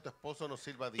Lord. cuando tu esposo no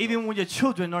sirva a Dios. Even when your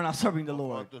children are not serving the Aun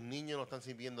Lord. cuando tus niños no están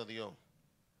sirviendo a Dios.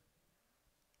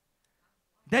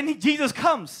 Then Jesus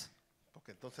comes.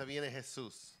 Porque entonces viene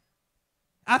Jesús.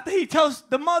 After He tells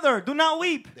the mother, do not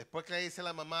weep. Después que le dice a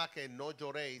la mamá que no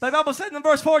lloréis. The Bible says in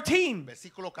verse 14,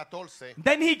 Versículo 14.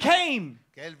 then He came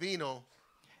Que él vino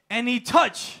and He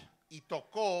touched y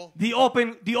tocó. the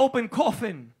open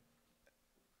coffin.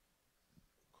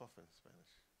 Coffin,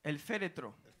 Spanish. El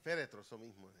féretro El féretro, eso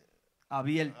mismo.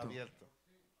 abierto. Abierto.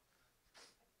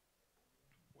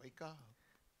 Wake up.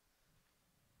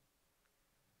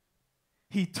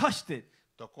 He touched it.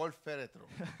 Tocó el féretro.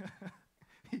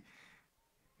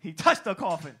 He touched the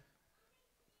coffin.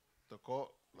 Tocó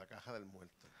la caja del muerto.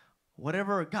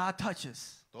 Whatever God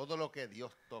touches, Todo lo que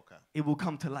Dios toca it will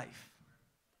come to life.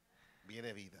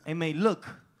 viene vida. It may look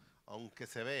Aunque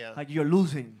se vea like you're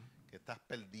losing. que estás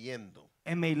perdiendo.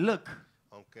 It may look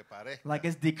Aunque parezca like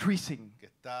it's decreasing. que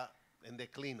está en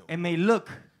declino. It may look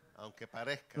Aunque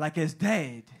parezca like it's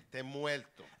dead. que esté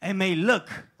muerto. It may look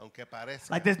Aunque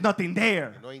parezca like there's nothing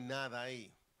there. que no hay nada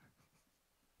ahí.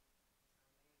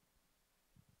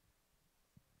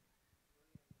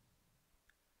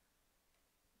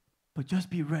 But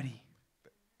just be ready.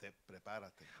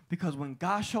 Prepárate. Because when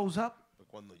God shows up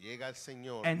Cuando llega el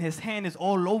Señor and his hand is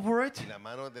all over it, y la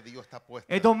mano de Dios está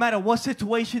puesta, it don't matter what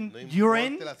situation no you're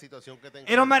in. importa la situación que te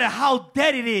It don't matter encuentres, how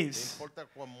dead it no is. importa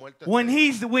cuán muerto When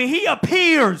estés, he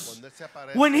appears, cuando Él se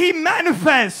aparece, when he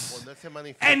manifests, cuando Él se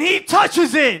manifiesta and he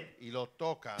touches it, y lo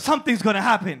toca, something's going to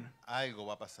happen. algo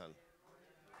va a pasar.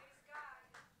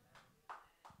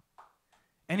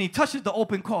 And he touches the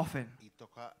open coffin. Y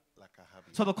toca la caja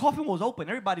abierta. So the coffin was open.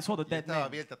 Everybody saw the Y dead estaba man.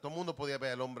 abierta. Todo el mundo podía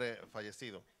ver al hombre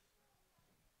fallecido.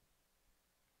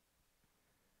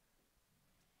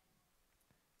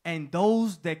 And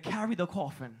those that carried the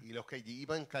coffin Y los que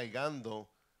iban cargando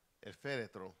el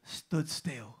féretro stood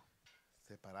still.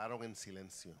 se pararon en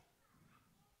silencio.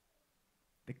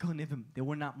 They couldn't even, they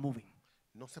were not moving.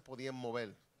 No se podían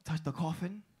mover. Touched the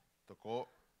coffin, Tocó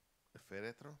el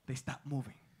féretro, they stopped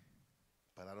moving.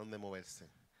 pararon de moverse.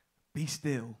 Be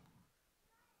still.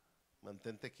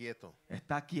 Mantente quieto.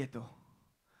 Está quieto.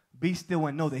 Be still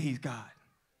and know that he's God.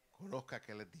 Conozca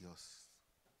que Él es Dios.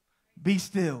 Be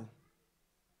still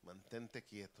Mantente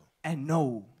quieto and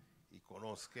know y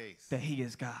conozcáis that he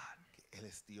is God. que Él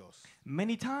es Dios.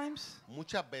 Many times,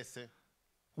 Muchas veces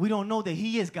we don't know that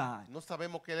he is God no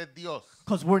sabemos que Él es Dios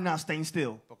because we're not staying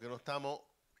still. porque no estamos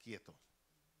quietos.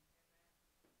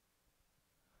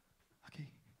 Aquí.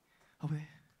 A ver,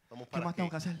 Vamos ¿qué para más aquí. tengo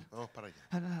que hacer? Vamos para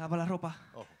allá. Lavar la ropa,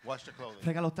 Oh, wash the clothing.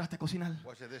 fregar los trastes, cocinar.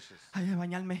 Wash the dishes. Ay,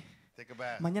 bañarme. Take a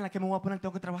bath. Mañana que me voy a poner,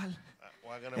 tengo que trabajar.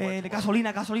 We're gonna work tomorrow.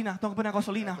 Gasolina, tengo que poner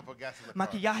gasolina. Have to put gas in the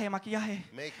car. Maquillaje.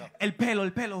 Makeup. El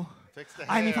pelo. Fix the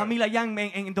Ay, mi hair. familia allá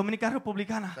en Dominicana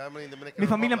Republicana. Family in Dominican Mi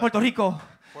familia en Republic. Puerto Rico.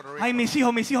 Puerto Rico. Ay, mis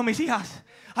hijos, mis hijas.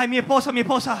 Ay, mi esposa. My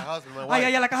husband, my wife.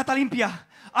 Ay, la caja está limpia.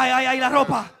 Ay, la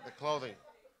ropa. The clothing.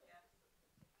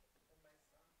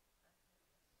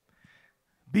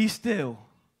 Be still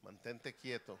Mantente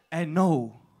quieto. and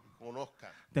know Conozca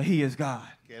that he is God.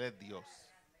 que Él es Dios.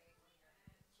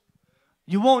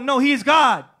 You won't know he is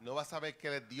God No vas a saber que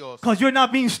Él es Dios because you're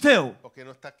not being still. porque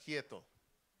no estás quieto.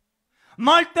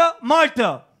 Martha,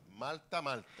 Marta,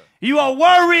 you are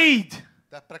worried.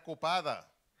 estás preocupada.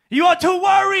 You are too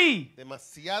worried.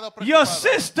 Demasiado Your preocupada.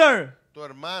 sister, Tu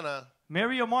hermana,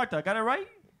 Mary or Martha, got it right?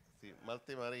 sí,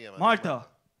 Marta y María. Martha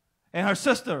and her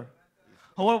sister.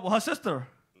 Her sister.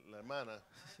 La hermana.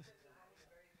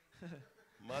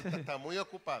 Marta está muy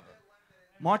ocupada.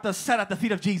 Martha sat at the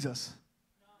feet of Jesus.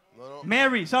 No.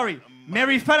 Mary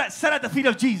sat at the feet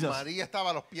of Jesus. María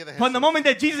estaba a los pies de Jesús. From the moment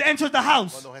that Jesus enters the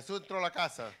house, Cuando Jesús entró a la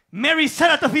casa, Mary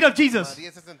sat at the feet of Jesus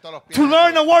María se sentó a los pies to de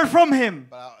learn Jesús a word from him.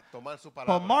 para tomar su But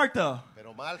palabra. Martha,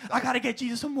 Pero Marta I got to get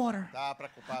Jesus some water. estaba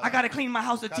preocupada. I got to clean my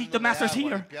house to teach the Buscándole master's agua,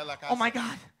 here. limpiar la casa. Oh my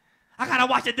God. I got to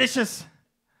wash the dishes.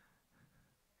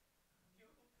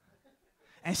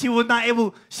 And she was not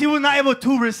able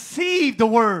to receive the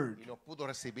word. Y no pudo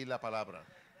recibir la palabra.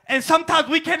 And sometimes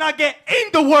we cannot get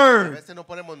in the A word veces no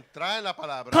podemos entrar en la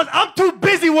palabra because I'm too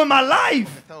busy with my life.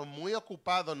 estamos muy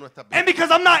ocupados en nuestra vida. And because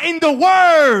I'm not in the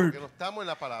word, Porque no estamos en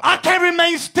la palabra. I can't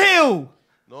remain still.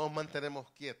 No nos mantenemos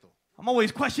quietos. I'm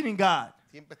always questioning God.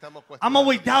 Siempre estamos I'm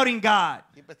always cuestionando. doubting God.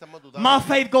 Siempre estamos dudando. My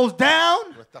faith goes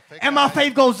down Nuestra fe and my cae.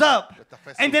 faith goes up. Nuestra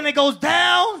fe And then sube. it goes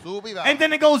down Sube y baja. and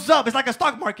then it goes up. It's like a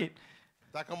stock market.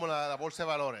 Está como la bolsa de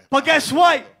valores. But guess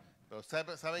what? Pero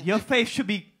 ¿saben Your qué? faith should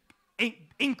be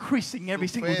increasing every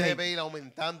Tu single fe day. debe ir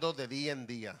aumentando de día en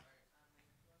día.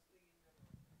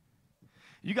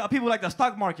 You got people like the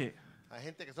stock market. Hay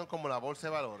gente que son como la bolsa de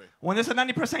valores. When there's a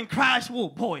 90% crash, whoa,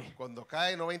 boy, Cuando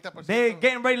cae 90%, they're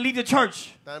getting ready to leave the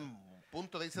church. están en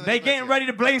punto de irse de la They're getting iglesia. ready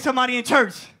to blame somebody in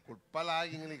church. Culpar a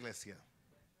alguien en la iglesia.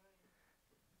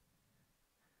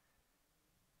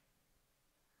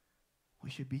 We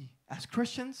should be, as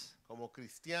Christians, Como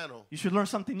cristiano, you should learn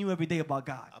something new every day about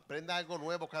God. aprenda algo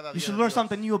nuevo cada día. You should de learn Dios.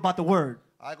 something new about the Word.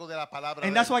 Algo de la palabra.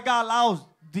 And de that's Él. why God allows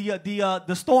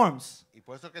the storms. Y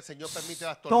por eso que el Señor permite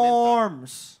las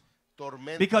Storms.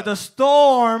 tormentas. Because the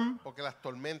storm Porque las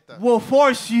tormentas will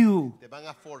force you te van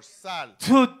a forzar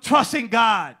to trust in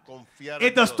God. a confiar If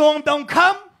en the Dios. storm don't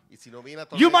come, Y si no viene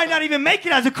la you might tormenta, not even make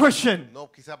it as a Christian. no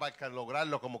quizás va a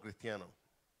lograrlo como cristiano.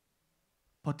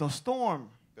 But the storm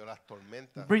Pero las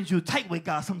tormentas brings you tight with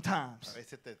God a sometimes.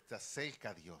 veces te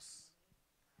acerca a Dios.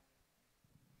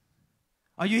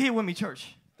 Are you here with me,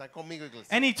 church? Están conmigo, iglesia.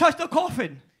 And he touched the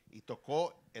coffin. Y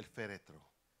tocó el féretro.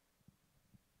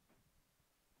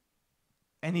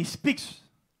 And he speaks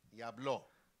Y habló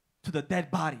to the dead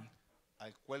body.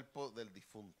 al cuerpo del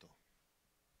difunto.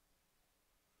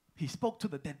 He spoke to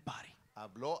the dead body.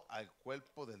 Habló al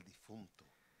cuerpo del difunto.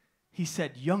 He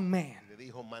said, young man, Y le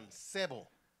dijo, mancebo,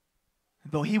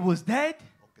 though he was dead,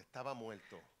 aunque estaba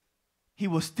muerto, he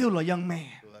was still a young man.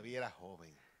 todavía era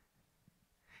joven.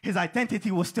 His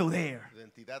identity was still there. Su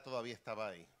identidad todavía estaba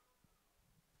ahí.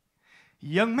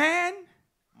 Young man,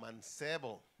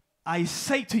 Mancebo, I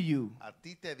say to you, a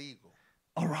ti te digo,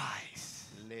 arise.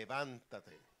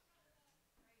 levántate.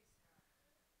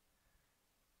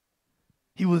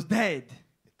 He was dead,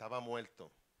 Estaba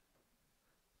muerto,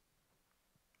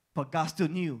 but God still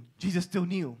knew. Jesus still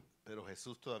knew pero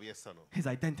Jesús todavía sanó. his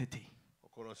identity. O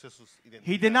conoció sus He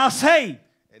did identidades. not say,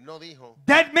 Él no dijo,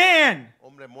 dead man,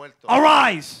 hombre muerto,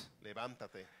 arise.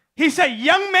 levántate. He said,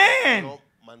 young man, No,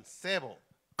 mancebo,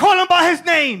 call him by his lo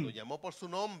name, llamó por su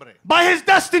nombre, by his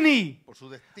destiny, por su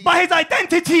destino, by his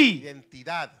identity.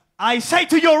 identidad. I say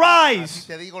to you, A ti arise.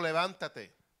 te digo, levántate.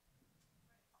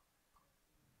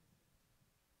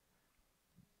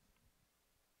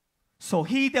 So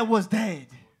he that was dead,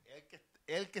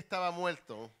 Él que estaba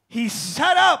muerto, he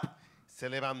sat up se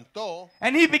levantó,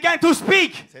 and he began to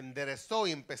speak. se enderezó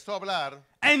y empezó a hablar.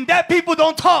 And dead people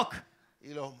don't talk.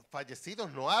 Y los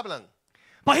fallecidos no hablan,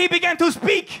 But he began to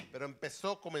speak pero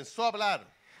comenzó a hablar.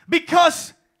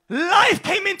 because life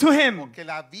came into him. Porque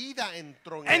la vida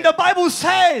entró en And él. the Bible Y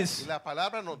says la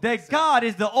palabra nos that dice God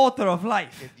is the author of que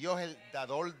life. Dios es el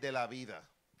dador de la vida.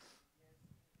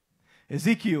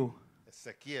 Ezekiel,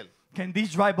 Ezequiel, can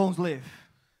these dry bones live?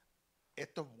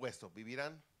 estos huesos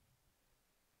vivirán.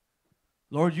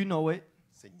 Lord, you know it.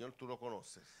 Señor, tú lo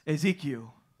conoces. Ezekiel,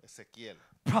 Ezequiel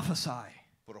prophesy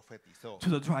profetizó to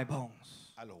the dry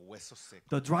bones. a los huesos secos.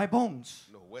 The dry bones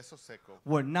Los huesos secos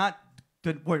were not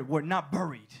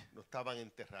buried. no estaban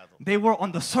enterrados. They were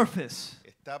on the surface.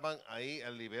 Estaban ahí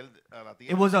al nivel a la It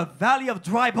tierra. was a valley of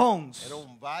dry bones, Era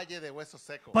un valle de huesos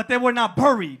secos. but they were not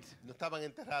buried. No estaban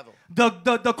enterrados.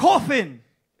 The coffin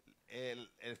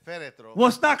El féretro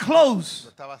was not no closed.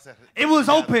 estaba cerrado. It was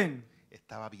open.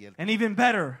 Estaba abierto. And even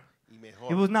better, Y it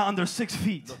mejor, was not under 6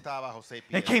 feet. no estaba bajo 6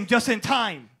 It pies. came just in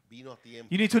time. Vino a tiempo.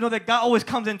 You need to know that God always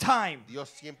comes in time. Dios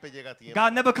siempre llega a tiempo.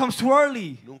 God never comes too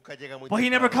early, Nunca llega muy but he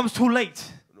never temprano, comes too late.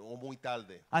 o muy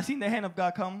tarde. I've seen the hand of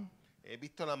God come He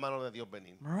visto la mano de Dios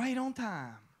venir right on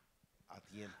time. a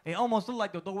tiempo. It almost looked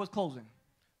like the door was closing,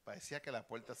 Parecía que la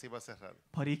puerta se iba a cerrar,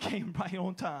 but he came right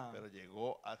on time. pero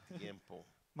llegó a tiempo.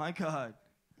 My God.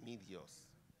 Mi Dios.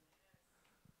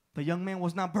 The young man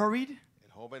was not buried, El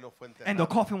joven no fue and the enterrado.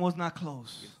 coffin was not Y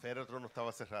closed. el féretro no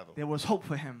estaba cerrado. There was hope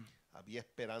for him Había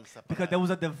esperanza because para there él. was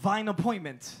a divine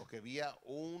appointment. Porque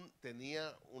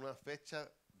tenía una fecha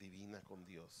divina con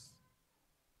Dios.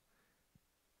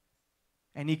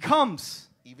 And he comes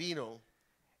Y vino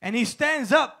and he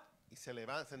stands up. y se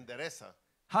levanta, se endereza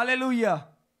Hallelujah.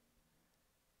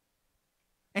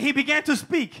 And he began to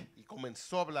speak. y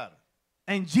comenzó a hablar.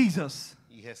 And Jesus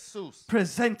Y Jesús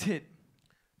presented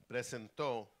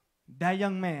presentó that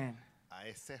young man a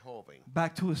ese joven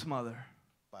back to his mother.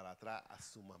 para atrás a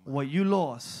su mamá. What you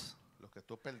lost Lo que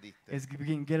tú perdiste is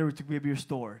being get it to be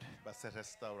restored. va a ser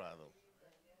restaurado.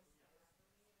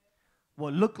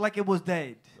 What looked like it was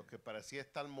dead, Lo que parecía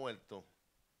estar muerto,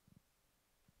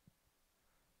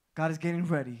 God is getting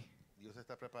ready Dios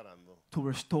está preparando to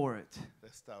restore it,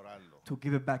 restaurarlo, to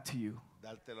give it back to you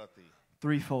dártelo a ti.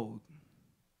 threefold.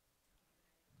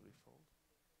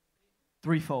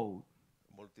 Threefold.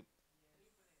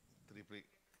 Threefold.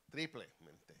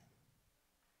 Triplemente.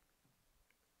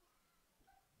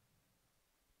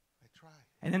 I try.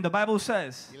 And then the Bible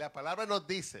says, Y la palabra nos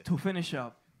dice, to finish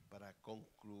up, para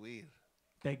concluir,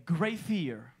 that great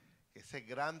fear que ese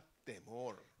gran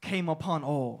temor came upon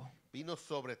all. vino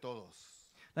sobre todos.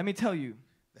 Let me tell you,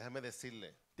 Déjame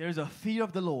decirle, there's a fear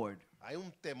of the Lord hay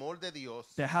un temor de Dios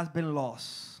that has been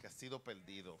lost. que ha sido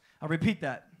perdido. I'll repeat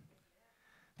that.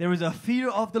 There is a fear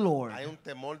of the Lord Hay un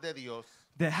temor de Dios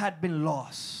that had been que ha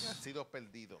lost, sido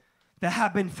perdido, that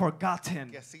had been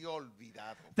forgotten, que ha sido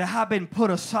olvidado, that had been put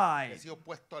que ha aside. sido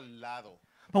puesto al lado.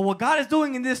 But what God is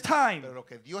doing in this time, Pero lo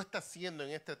que Dios está haciendo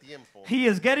en este tiempo, He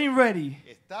is getting ready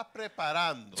está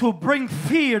preparando to bring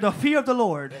fear, the fear of the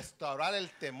Lord. restaurar el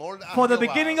temor a For the Jehová,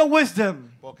 beginning of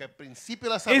wisdom porque el principio de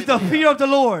la is the sabiduría fear of the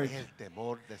Lord. es el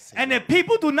temor del Señor. And if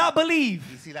people do not Y believe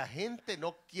si la gente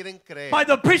no quieren creer by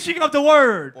the preaching of the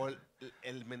word, por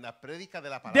la prédica de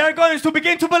la they're palabra, going to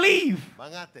begin to believe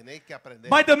van a tener que aprender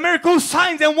by the miracles,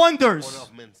 signs, and por wonders. los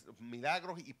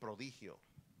milagros y prodigios.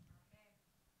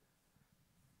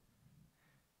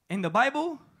 In the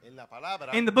Bible, En la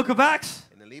palabra, in the book of Acts,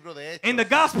 en el libro de Hechos, in the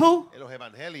gospel, en los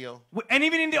evangelios, and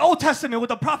even in the Old Testament with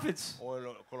the prophets, o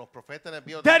con los profetas en el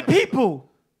Viejo dead Testamento, people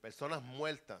personas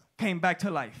muertas came back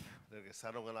to life.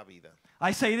 regresaron a la vida.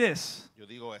 I say this, Yo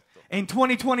digo esto, in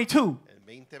 2022 en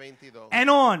 2022 and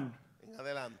on, en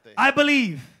adelante, I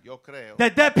believe yo creo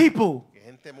that dead people que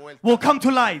gente muerta will come to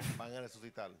life van a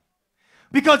resucitar.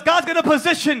 because God's going to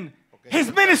position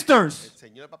his ministers. El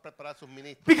Señor va a preparar sus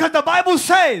ministros. Because the Bible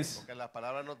says Porque la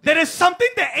palabra nos there is dice, something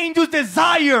the angels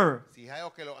desire si hay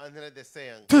algo que los ángeles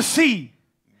desean to see.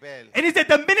 ver, And it's that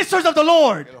the ministers of the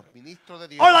Lord que los ministros de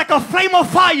Dios are like a flame of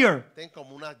fire. estén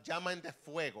como una llama de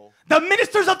fuego. The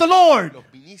ministers of the Lord Los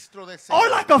ministros del are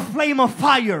Señor like a flame of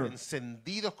fire.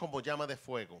 encendidos como llama de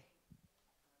fuego.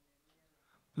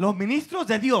 Los ministros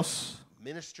de Dios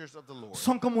Ministers of the Lord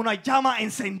son como una llama are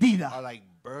encendida. like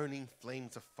burning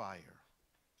flames of fire.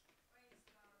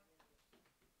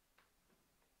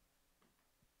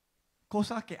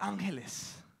 Cosas que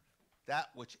ángeles That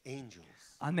which angels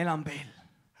anhelan ver.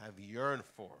 have yearned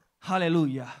for.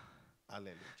 Aleluya.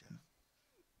 Aleluya.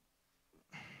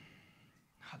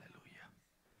 Aleluya.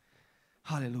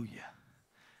 Hallelujah.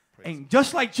 Praise And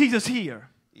just like Jesus here,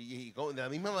 Y de la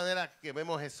misma manera que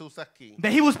vemos a Jesús aquí,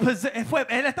 that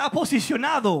él estaba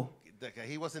posicionado that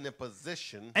he was in a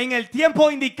position en el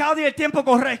tiempo indicado y el tiempo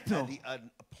correcto. at the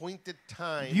appointed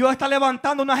time. Dios está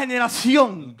levantando una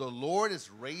generación, The Lord is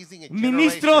raising a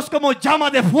ministros generation, como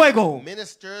llamas de fuego,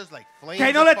 ministers like flames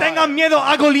que no of le fire, tengan miedo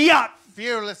a Goliat,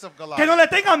 fearless of Goliath, que no le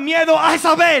tengan miedo a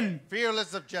Jezabel,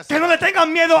 fearless of que Jezebel, no le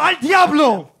tengan miedo al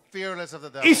diablo fearless of the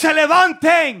devil, y se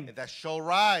levanten and that shall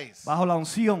rise bajo la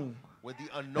unción with the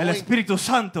del anointing Espíritu of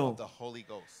Santo. the Holy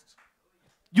Ghost.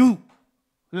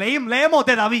 Leemos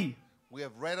de David, We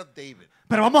have read of David,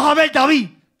 pero vamos a ver David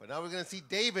but now we're going to see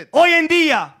David hoy en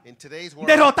día in today's world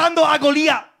derrotando a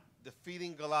Goliat.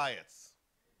 defeating Goliaths.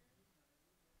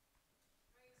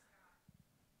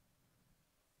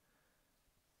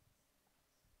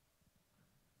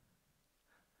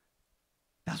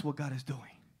 That's what God is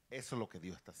doing Eso es lo que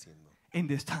Dios está haciendo in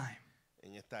this time.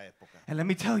 en esta época. And let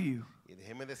me tell you Y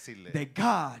déjeme decirle that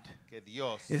God que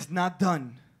Dios is not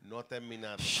done no ha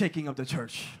terminado shaking up the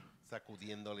church.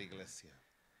 sacudiendo la iglesia.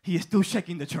 He is still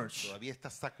shaking the church. Todavía está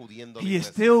sacudiendo la He is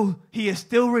iglesia.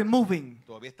 still removing.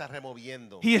 Todavía está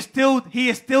removiendo. He is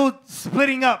still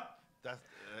splitting up Está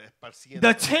esparciendo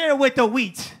the tare with the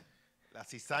wheat. la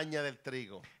cizaña del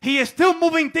trigo. He is still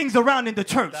moving things around in the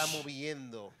church. Está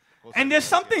moviendo cosas And en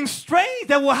there's la something iglesia. strange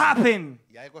that will happen.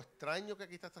 Y algo extraño que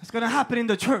aquí está It's going to happen in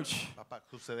the church.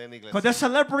 suceder en la Because iglesia. there's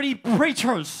celebrity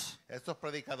preachers Estos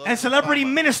predicadores and de celebrity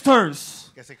fama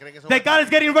ministers que se creen que son that God is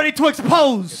getting ready to que el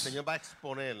expose. Señor va a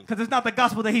exponer, Because it's not the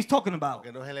gospel that he's talking about.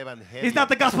 que no es el evangelio. It's not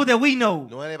the gospel that we know.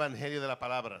 No es el evangelio de la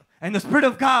palabra. And the Spirit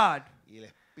of God Y el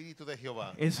espíritu de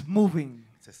Jehová is moving.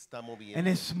 se está moviendo. And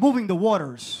it's moving the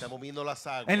waters. Está moviendo las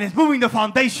aguas. And it's moving the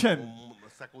foundation.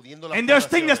 Sacudiendo las And there's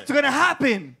things that's fundaciones. going to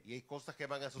happen Y hay cosas que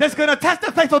van a that's going to suceder test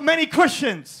the faith of many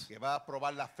Christians. que va a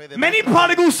probar la fe de Many muchos.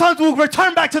 prodigal sons will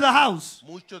return back to the house.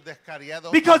 Muchos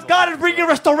descariados Because God is bringing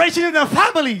restoration in their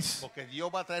families. porque Dios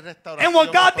va a traer restauración. And what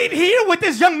a God la did familia. here with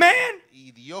this young man,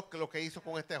 Y Dios que lo que hizo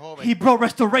con este joven he brought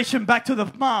restoration back to the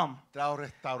mom. trajo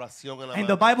restauración en la And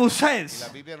the madre. Bible Y says la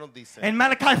Biblia nos dice in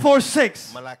Malachi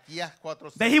 4:6 Malaquías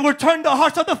 4:6 that he will turn the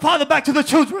hearts of the father back to the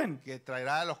children que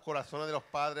traerá los corazones de los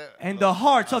padres and the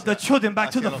hearts of the children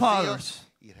back to hacia the los fathers. hijos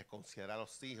y reconciliará a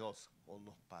los hijos con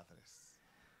los padres.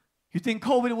 You think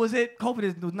COVID was it? COVID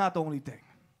is not the only thing.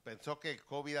 Pensó que el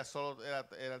COVID solo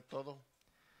era todo.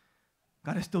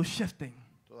 God is still shifting.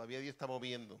 Todavía Dios está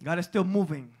moviendo, God is still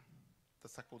moving.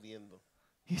 está sacudiendo,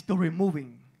 He's still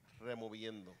removing.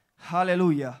 removiendo.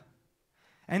 Hallelujah.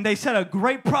 And they said a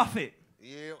great prophet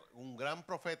Y un gran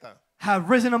profeta have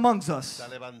risen amongst us. se ha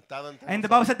levantado entre And the nosotros.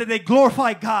 Bible said that they glorify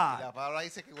Y God. la palabra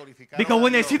dice que glorificaron Because a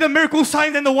when they Dios, see the miracle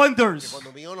signs and the que wonders,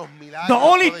 cuando vieron los milagros, the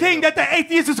only todo thing Dios, that the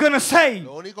atheist is going to say,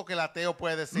 lo único que el ateo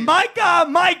puede decir, my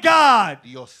God,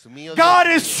 Dios mío, God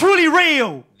Dios is mío, truly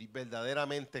real.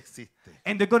 verdaderamente existe.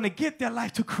 And they're going to give their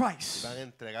life to Y Christ. van a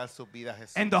entregar sus vidas a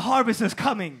Jesús. And the harvest is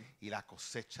coming. Y la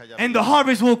cosecha ya And the vendrá.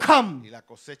 harvest will come. Y la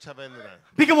cosecha vendrá.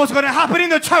 Because what's going to happen in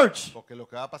the church Porque lo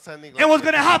que va a pasar en la and what's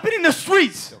iglesia, going to happen in the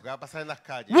streets lo que va a pasar en las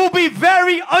calles, will be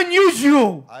very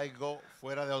unusual, algo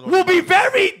fuera de will be ordinario,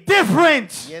 very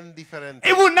different. bien diferente.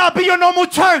 It will not be your normal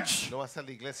church. No va a ser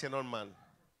la iglesia normal.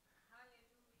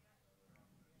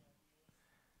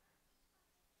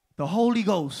 The Holy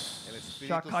Ghost. El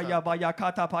Espíritu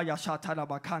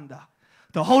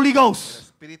The Holy El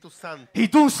Ghost. Espíritu Santo He's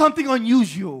doing something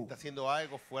unusual está haciendo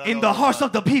algo fuera in de the hearts normal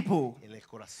of the people, en el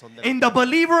corazón de in the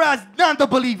believer as not the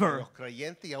believer. los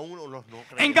creyentes y aún los no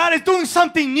And creyentes. God is doing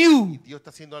something new Dios está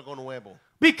haciendo algo nuevo.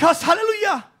 because,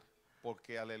 hallelujah,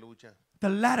 Porque, aleluya, the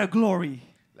latter glory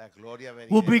la gloria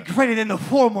will be venidera, greater than the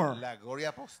former. la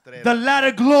gloria postrera, The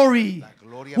latter glory la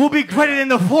gloria will be greater than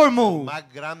the former. más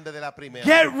grande de la primera.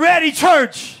 Get ready,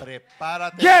 church.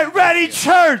 Prepárate, Get ready,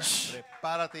 iglesia. church.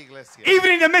 Prepárate, iglesia.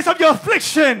 Even in the midst of your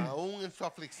affliction. Aún en su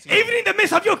aflicción. Even in the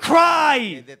midst of your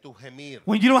cry. De tu gemir.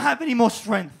 When you don't have any more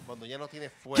strength. Cuando ya no tienes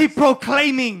fuerza. Keep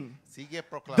proclaiming Sigue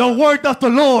proclamando the word of the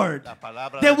Lord. la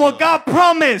palabra That de what Dios, God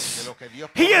promised, de lo que Dios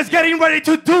He is prometió, getting ready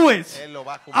to do it. Él lo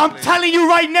va a cumplir. I'm telling you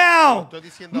right now, Lo estoy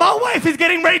diciendo my ahora. wife is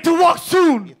getting ready to walk Mi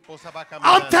soon. esposa va a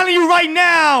I'm caminar. telling you right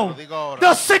now, Lo digo ahora.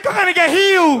 the sick are going to get Los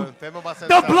healed. enfermos van a ser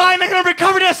The sanados. blind are going to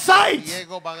recover their Los sight.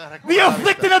 ciegos van a recuperar The la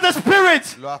afflicted vista. of the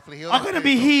spirit Los afligidos are del going to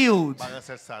be espíritu healed. van a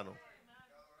ser sanos.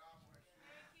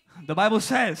 The Bible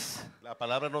says La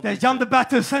palabra nos that dice, John the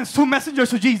Baptist sends 2 messengers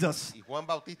to Jesus. y Juan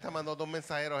Bautista mandó 2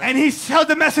 mensajeros a And Jesús, he tells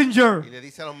the messenger, y le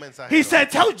dice a los mensajeros, he said,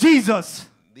 tell Jesus,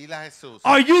 dile a Jesús,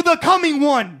 are you the coming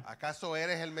one? ¿acaso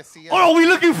eres el Mesías Or are we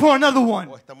looking for another one?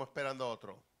 o estamos esperando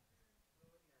otro?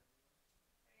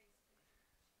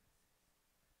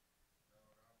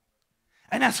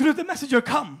 And as soon as the messenger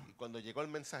come Y cuando llegó el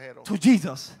mensajero to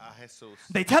Jesus, a Jesús,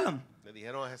 they tell him, le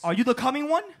dijeron a Jesús, are you the coming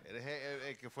one? ¿eres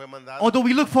el que fue mandado Or do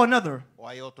we look for another? o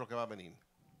hay otro que va a venir?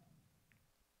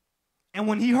 And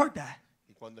when he heard that,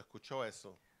 Y cuando escuchó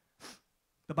eso,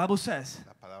 the Bible says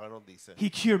la palabra nos dice, he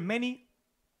cured many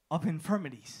of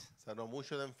infirmities, sanó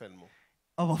mucho de enfermos,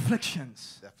 of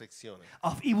afflictions, de aflicciones,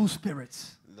 of evil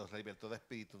spirits, los libertó de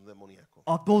espíritus demoníacos,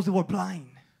 of those who were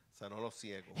blind. sanó a los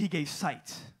ciegos, He gave sight.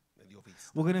 le dio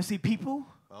vista. We're going to see people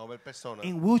Vamos a ver personas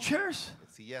in wheelchairs en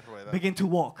silla de ruedas begin to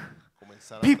walk.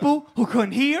 comenzar a People who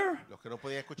couldn't hear los que no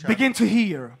podían escuchar begin to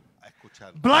hear. a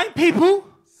escuchar, Blind people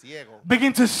ciegos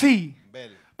begin to see. ver,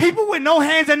 People with no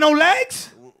hands and no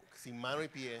legs sin mano y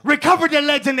pie recover their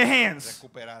legs and their hands.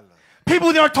 recuperarla.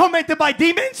 People that are tormented by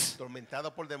demons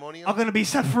Tormentados por demonios are going to be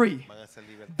set free. van a ser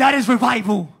libertados. That is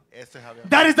revival. Eso es avivamiento.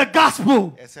 That is the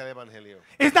gospel. Ese es el evangelio.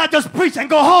 It's not just preach and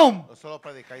go home. No solo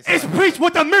predicar y It's saber, preach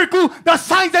with the miracle, the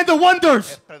signs and the es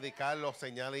wonders. predicar los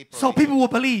señales y So prodigios people will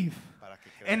believe. para que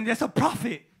And crean. there's a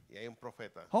prophet. Y hay un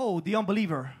profeta, Oh, the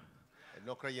unbeliever el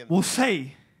no creyente, will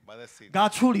say, va a decir,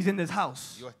 God truly is in this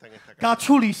house. Dios está en esta God casa.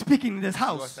 truly is speaking in this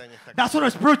house. That's why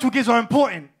the spiritual gifts are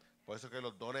important. Por eso que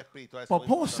los dones espirituales But son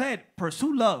Paul importantes. said,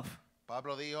 pursue love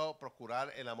Pablo dijo procurar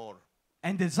el amor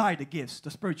and desire the gifts,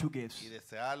 the spiritual y gifts.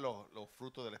 desear los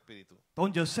frutos del espíritu.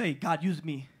 Don't just say, God, use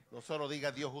me. No solo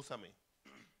diga Dios úsame.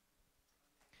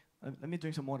 Let me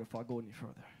drink some water before I go any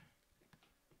further.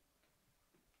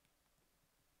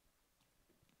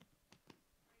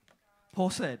 Paul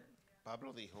said,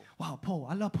 Pablo dijo, wow, Paul,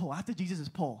 I love Paul. After Jesus is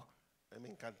Paul. a mí me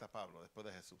encanta Pablo después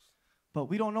de Jesús. But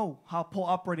we don't know how Paul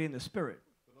operated in the spirit.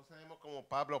 Pero no sabemos como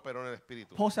Pablo pero en el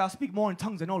espíritu. Paul said, I speak more in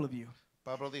tongues than all of you.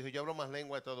 Pablo dijo, yo hablo más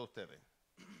lengua de todos ustedes.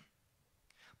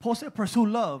 Paul said, pursue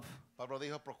love Pablo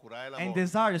dijo procurar el and amor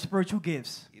desire the spiritual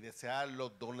gifts. y desear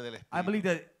los dones del I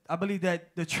espíritu. believe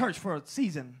that the church for a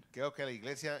season Creo que la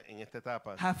iglesia en esta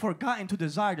etapa have forgotten to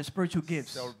desire the spiritual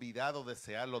gifts se ha olvidado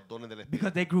desear los dones del because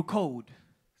espíritu. they grew cold.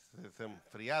 Se ha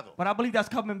enfriado. But I believe that's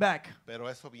coming back Pero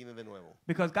eso viene de nuevo.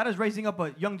 because God is raising up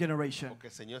a young generation, Porque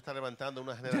el Señor está levantando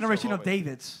una generation of joven,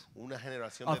 Davids, una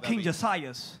generación of de King David,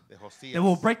 Josiahs, de Josías, that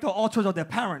will break the altars of their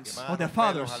que parents van a or their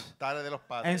romper los fathers altares de los and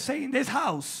padres say, in this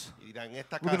house, y dirán, en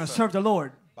esta we're going to casa serve the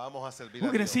Lord. vamos a servir We're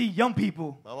a going to Dios. see young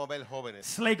people Vamos a ver jóvenes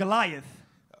slay Goliath.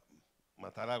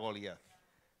 matar a Goliat.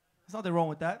 There's nothing wrong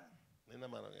with that. No hay nada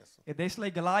malo en eso. If they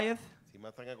slay Goliath, Si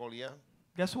matan a Goliat,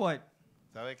 guess what?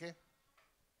 ¿sabe qué?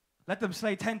 Let them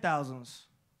slay 10,000s.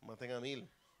 Maten a 1,000,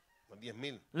 a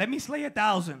 10,000 Let me slay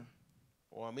 1,000.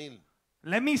 o a 1,000.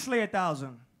 Let me slay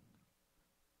 1,000.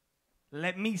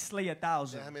 Let me slay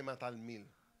 1,000. Déjame matar 1,000.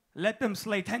 Let them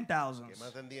slay Que 10,000s.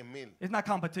 maten 10,000. It's not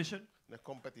competition. No es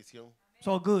competición. It's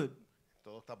all good.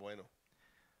 Todo está bueno.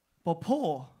 But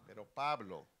Paul Pero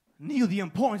Pablo knew the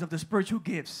importance of the spiritual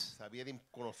gifts.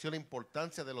 conoció la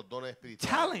importancia de los dones espirituales.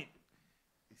 Talent.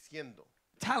 Diciendo,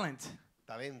 Talent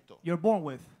talento you're born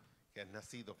with. que has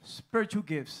nacido, Spiritual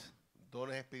gifts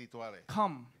dones espirituales,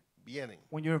 come vienen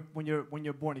when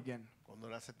you're born again cuando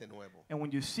naces de nuevo and when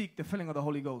you seek the filling of the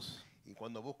Holy Ghost. y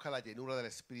cuando buscas la llenura del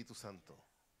Espíritu Santo.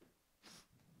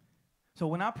 So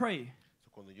when I pray, So,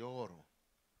 cuando yo oro,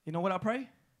 you know what I pray?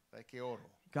 ¿sabes qué oro?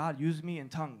 God, use me in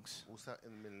tongues. Usa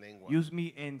en mi lengua, Use me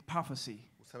in prophecy.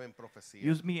 úsame en profecía,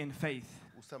 Use me in faith.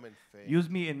 úsame en fe, Use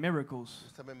me in miracles.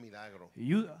 úsame en milagro.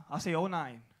 I say, oh,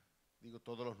 9. Digo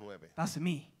todos los 9. That's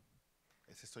me.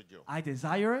 Ese soy yo. I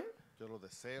desire it, Yo lo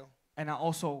deseo and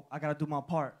I got to do my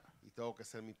part. y tengo que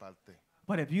hacer mi parte.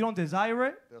 But if you don't desire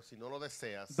it, Pero si no lo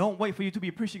deseas, don't wait for you to be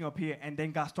preaching up here and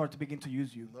then God start to begin to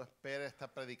use you. no esperes estar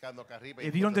predicando acá arriba. y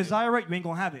If you don't entonces desire it, you ain't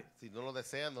going to have it. si no lo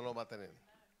deseas, no lo va a tener.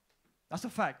 That's a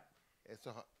fact. Eso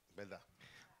es verdad.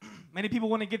 Many people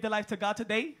want to give their life to God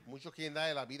today, Muchos quieren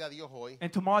darle la vida a Dios hoy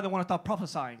and tomorrow they want to start y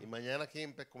prophesying. mañana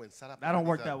quieren comenzar a That don't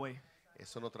work profetizar. that way.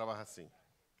 Eso no trabaja así.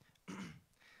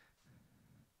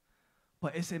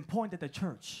 But it's important that the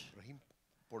church Pero es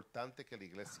importante que la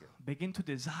iglesia begin to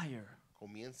desire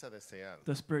comience a desear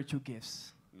the spiritual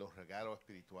gifts. los regalos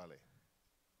espirituales.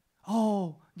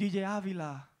 Oh, DJ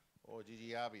Avila. Oh, Gigi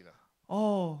Ávila.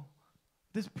 Oh,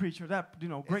 this preacher, that,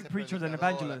 great Ese preachers and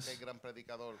predicador, evangelists. aquel gran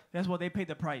predicador. That's what they paid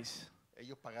the price.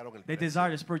 Ellos pagaron el They precio.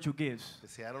 desire the spiritual gifts.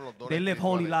 Desearon los dones They live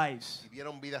holy espirituales lives. y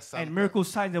vieron vidas And santas. miracles,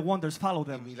 signs, and wonders follow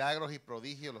Y them. milagros y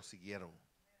prodigios los siguieron.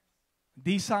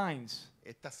 These signs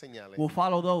Estas señales will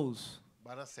follow those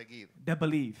van a seguir that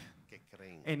believe. que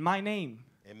creen In my name,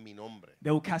 en mi nombre. they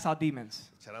will cast out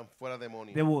demons. Echarán fuera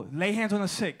demonios. They will lay hands on the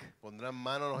sick. Pondrán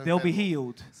manos a los They'll be enfermos.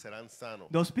 healed. Serán sanos.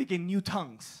 They'll speak in new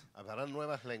tongues. Hablarán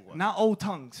nuevas lenguas. Not old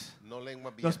tongues. No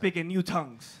lenguas They'll viejas. speak in new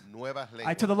tongues. Nuevas I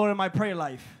lenguas. tell the Lord in my prayer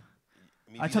life.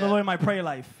 Mi I tell the Lord in my prayer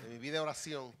life. en mi vida de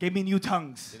oración, Give me new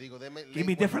tongues. yo digo, deme Give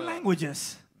me lenguas different nuevas.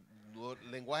 languages.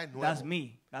 Lenguajes nuevos. That's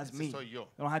me. That's Ese me. soy yo.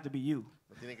 It don't have to be you.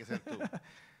 No tiene que ser tú.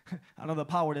 I know the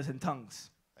power that's in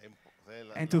tongues. Hay un poder en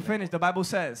la- And la to finish, lengua. the Bible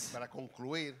says, Para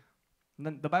concluir,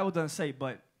 the Bible doesn't say,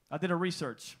 but I did a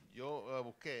research yo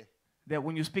busqué that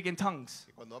when you speak in tongues,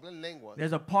 que cuando hablan lengua,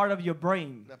 there's a part of your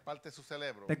brain una parte de su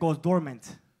cerebro that goes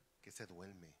dormant. que se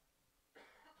duerme.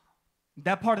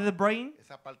 That part of the brain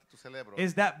Esa parte de tu cerebro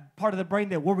is that part of the brain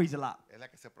that worries a lot. es la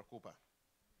que se preocupa.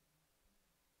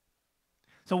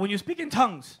 So when you speak in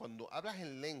tongues, Cuando hablas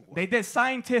en lengua, they did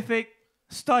scientific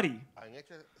study han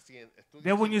hecho estudios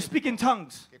that when you speak in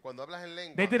tongues, que cuando hablas en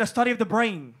lengua, they did a study of the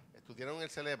brain. estudiaron el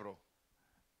cerebro.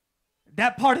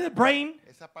 That part of the brain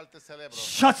Esa parte del cerebro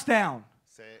shuts down.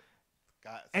 se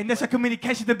And there's a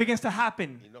communication that begins to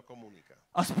happen. y no comunica.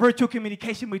 A spiritual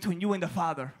communication between you and the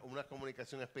Father. Una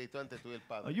comunicación espiritual entre tú y el Oh,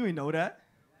 Padre. you didn't know that.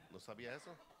 ¿No sabías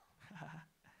eso?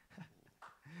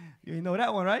 You didn't know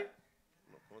that one, right?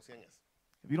 No conocían eso.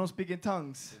 If you don't speak in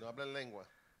tongues, Si no hablan lengua,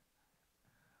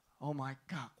 oh my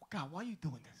God. God, why are you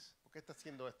doing this? ¿por qué está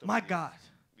haciendo esto? My Dios? God.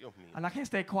 Dios mío. And I can't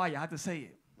stay quiet. I have to say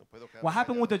it. No puedo quedarme What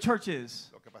happened callado. with the church is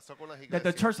Lo que pasó con las that the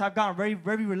iglesias, church have gotten very,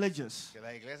 very religious. que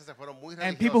las iglesias se fueron muy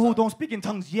And people who religiosas, don't speak in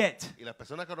tongues yet, y las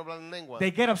personas que no hablan lengua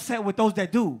they get upset with those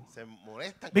that do. se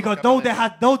molestan con Because los que those hablan that lengua.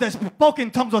 have those that spoke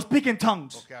in tongues or speak in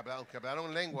tongues, Los que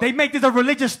hablaron lengua they make this a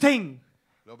religious thing.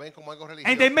 lo ven como algo And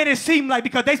religioso. they made it seem like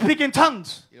because they speak in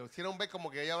tongues, Y lo hicieron ver como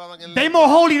que ellos hablaban en they lengua. more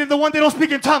holy than the one that don't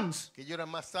speak in tongues. Que ellos eran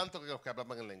más santos que los que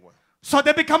hablaban en lengua. So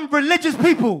they become religious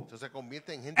people. Entonces se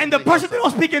convierten en gente And the person that religiosa.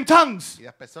 don't speak in tongues, Y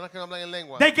las personas que no hablan en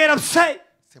lengua they get upset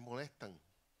se molestan.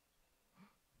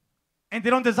 and they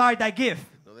don't desire that gift.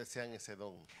 No desean ese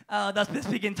don. They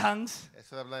speak in tongues.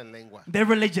 Eso de hablar en lengua. They're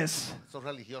religious. Son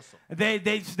religiosos.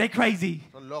 They crazy.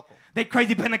 Son locos. They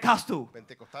crazy Pentecostal.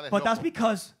 Pentecostales But that's locos.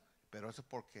 because Pero eso es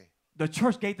porque the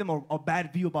church gave them a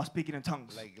bad view about speaking in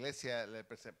tongues. la iglesia le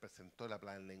presentó el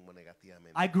hablar en lengua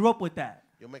negativamente. I grew up with that.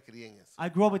 Yo me crié en eso. I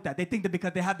grew up with that. They think that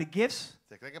because they have the gifts,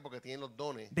 Se cree que porque tienen los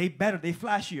dones they better, they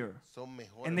flashier. son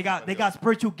mejores. And they superiores. got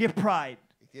spiritual gift pride.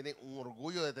 Y tienen un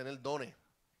orgullo de tener dones.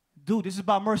 Dude, this is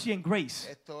about mercy and grace.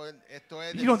 Esto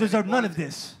es You don't deserve none of misericordia-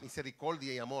 this.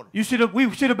 Misericordia y amor. We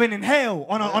should have been in hell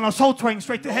on a soul train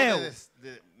straight to No hell.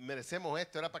 merecemos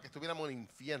esto, era para que estuviéramos en el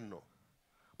infierno.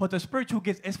 But the spiritual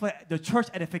gifts is for the church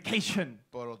edification.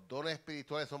 Pero los dones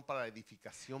espirituales son para la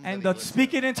edificación de And la the iglesia.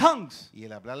 speaking in tongues Y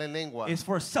el hablar en lengua is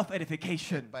for es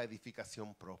self-edification. para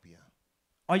edificación propia.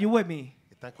 Are you with me?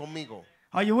 ¿Están conmigo?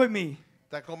 Are you with me?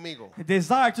 ¿Están conmigo?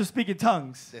 Desire to speak in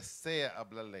tongues Desea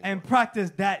hablar lengua. and practice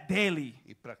that daily.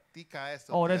 Y practica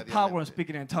eso. Oh, there's power in diariamente.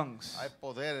 speaking in tongues. Hay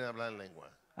poder en hablar en lengua.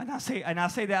 And I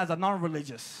say that as a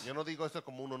non-religious. Yo no digo eso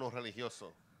como uno no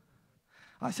religioso,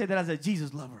 I say that as a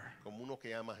Jesus lover. como uno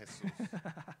que ama a Jesús.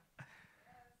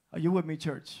 Are you with me,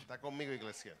 church? ¿Está conmigo,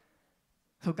 iglesia?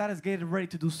 So God is getting ready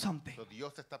to do something So,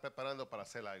 Dios te está preparando para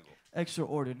hacer algo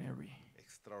extraordinary.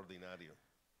 extraordinario.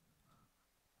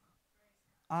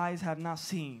 Eyes have not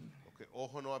seen, Lo que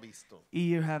ojo no ha visto,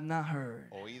 ear have not heard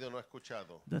oído no ha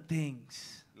escuchado, the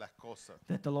things las cosas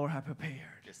that the Lord has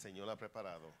prepared. que el Señor ha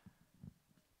preparado.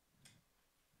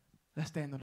 Let's stand on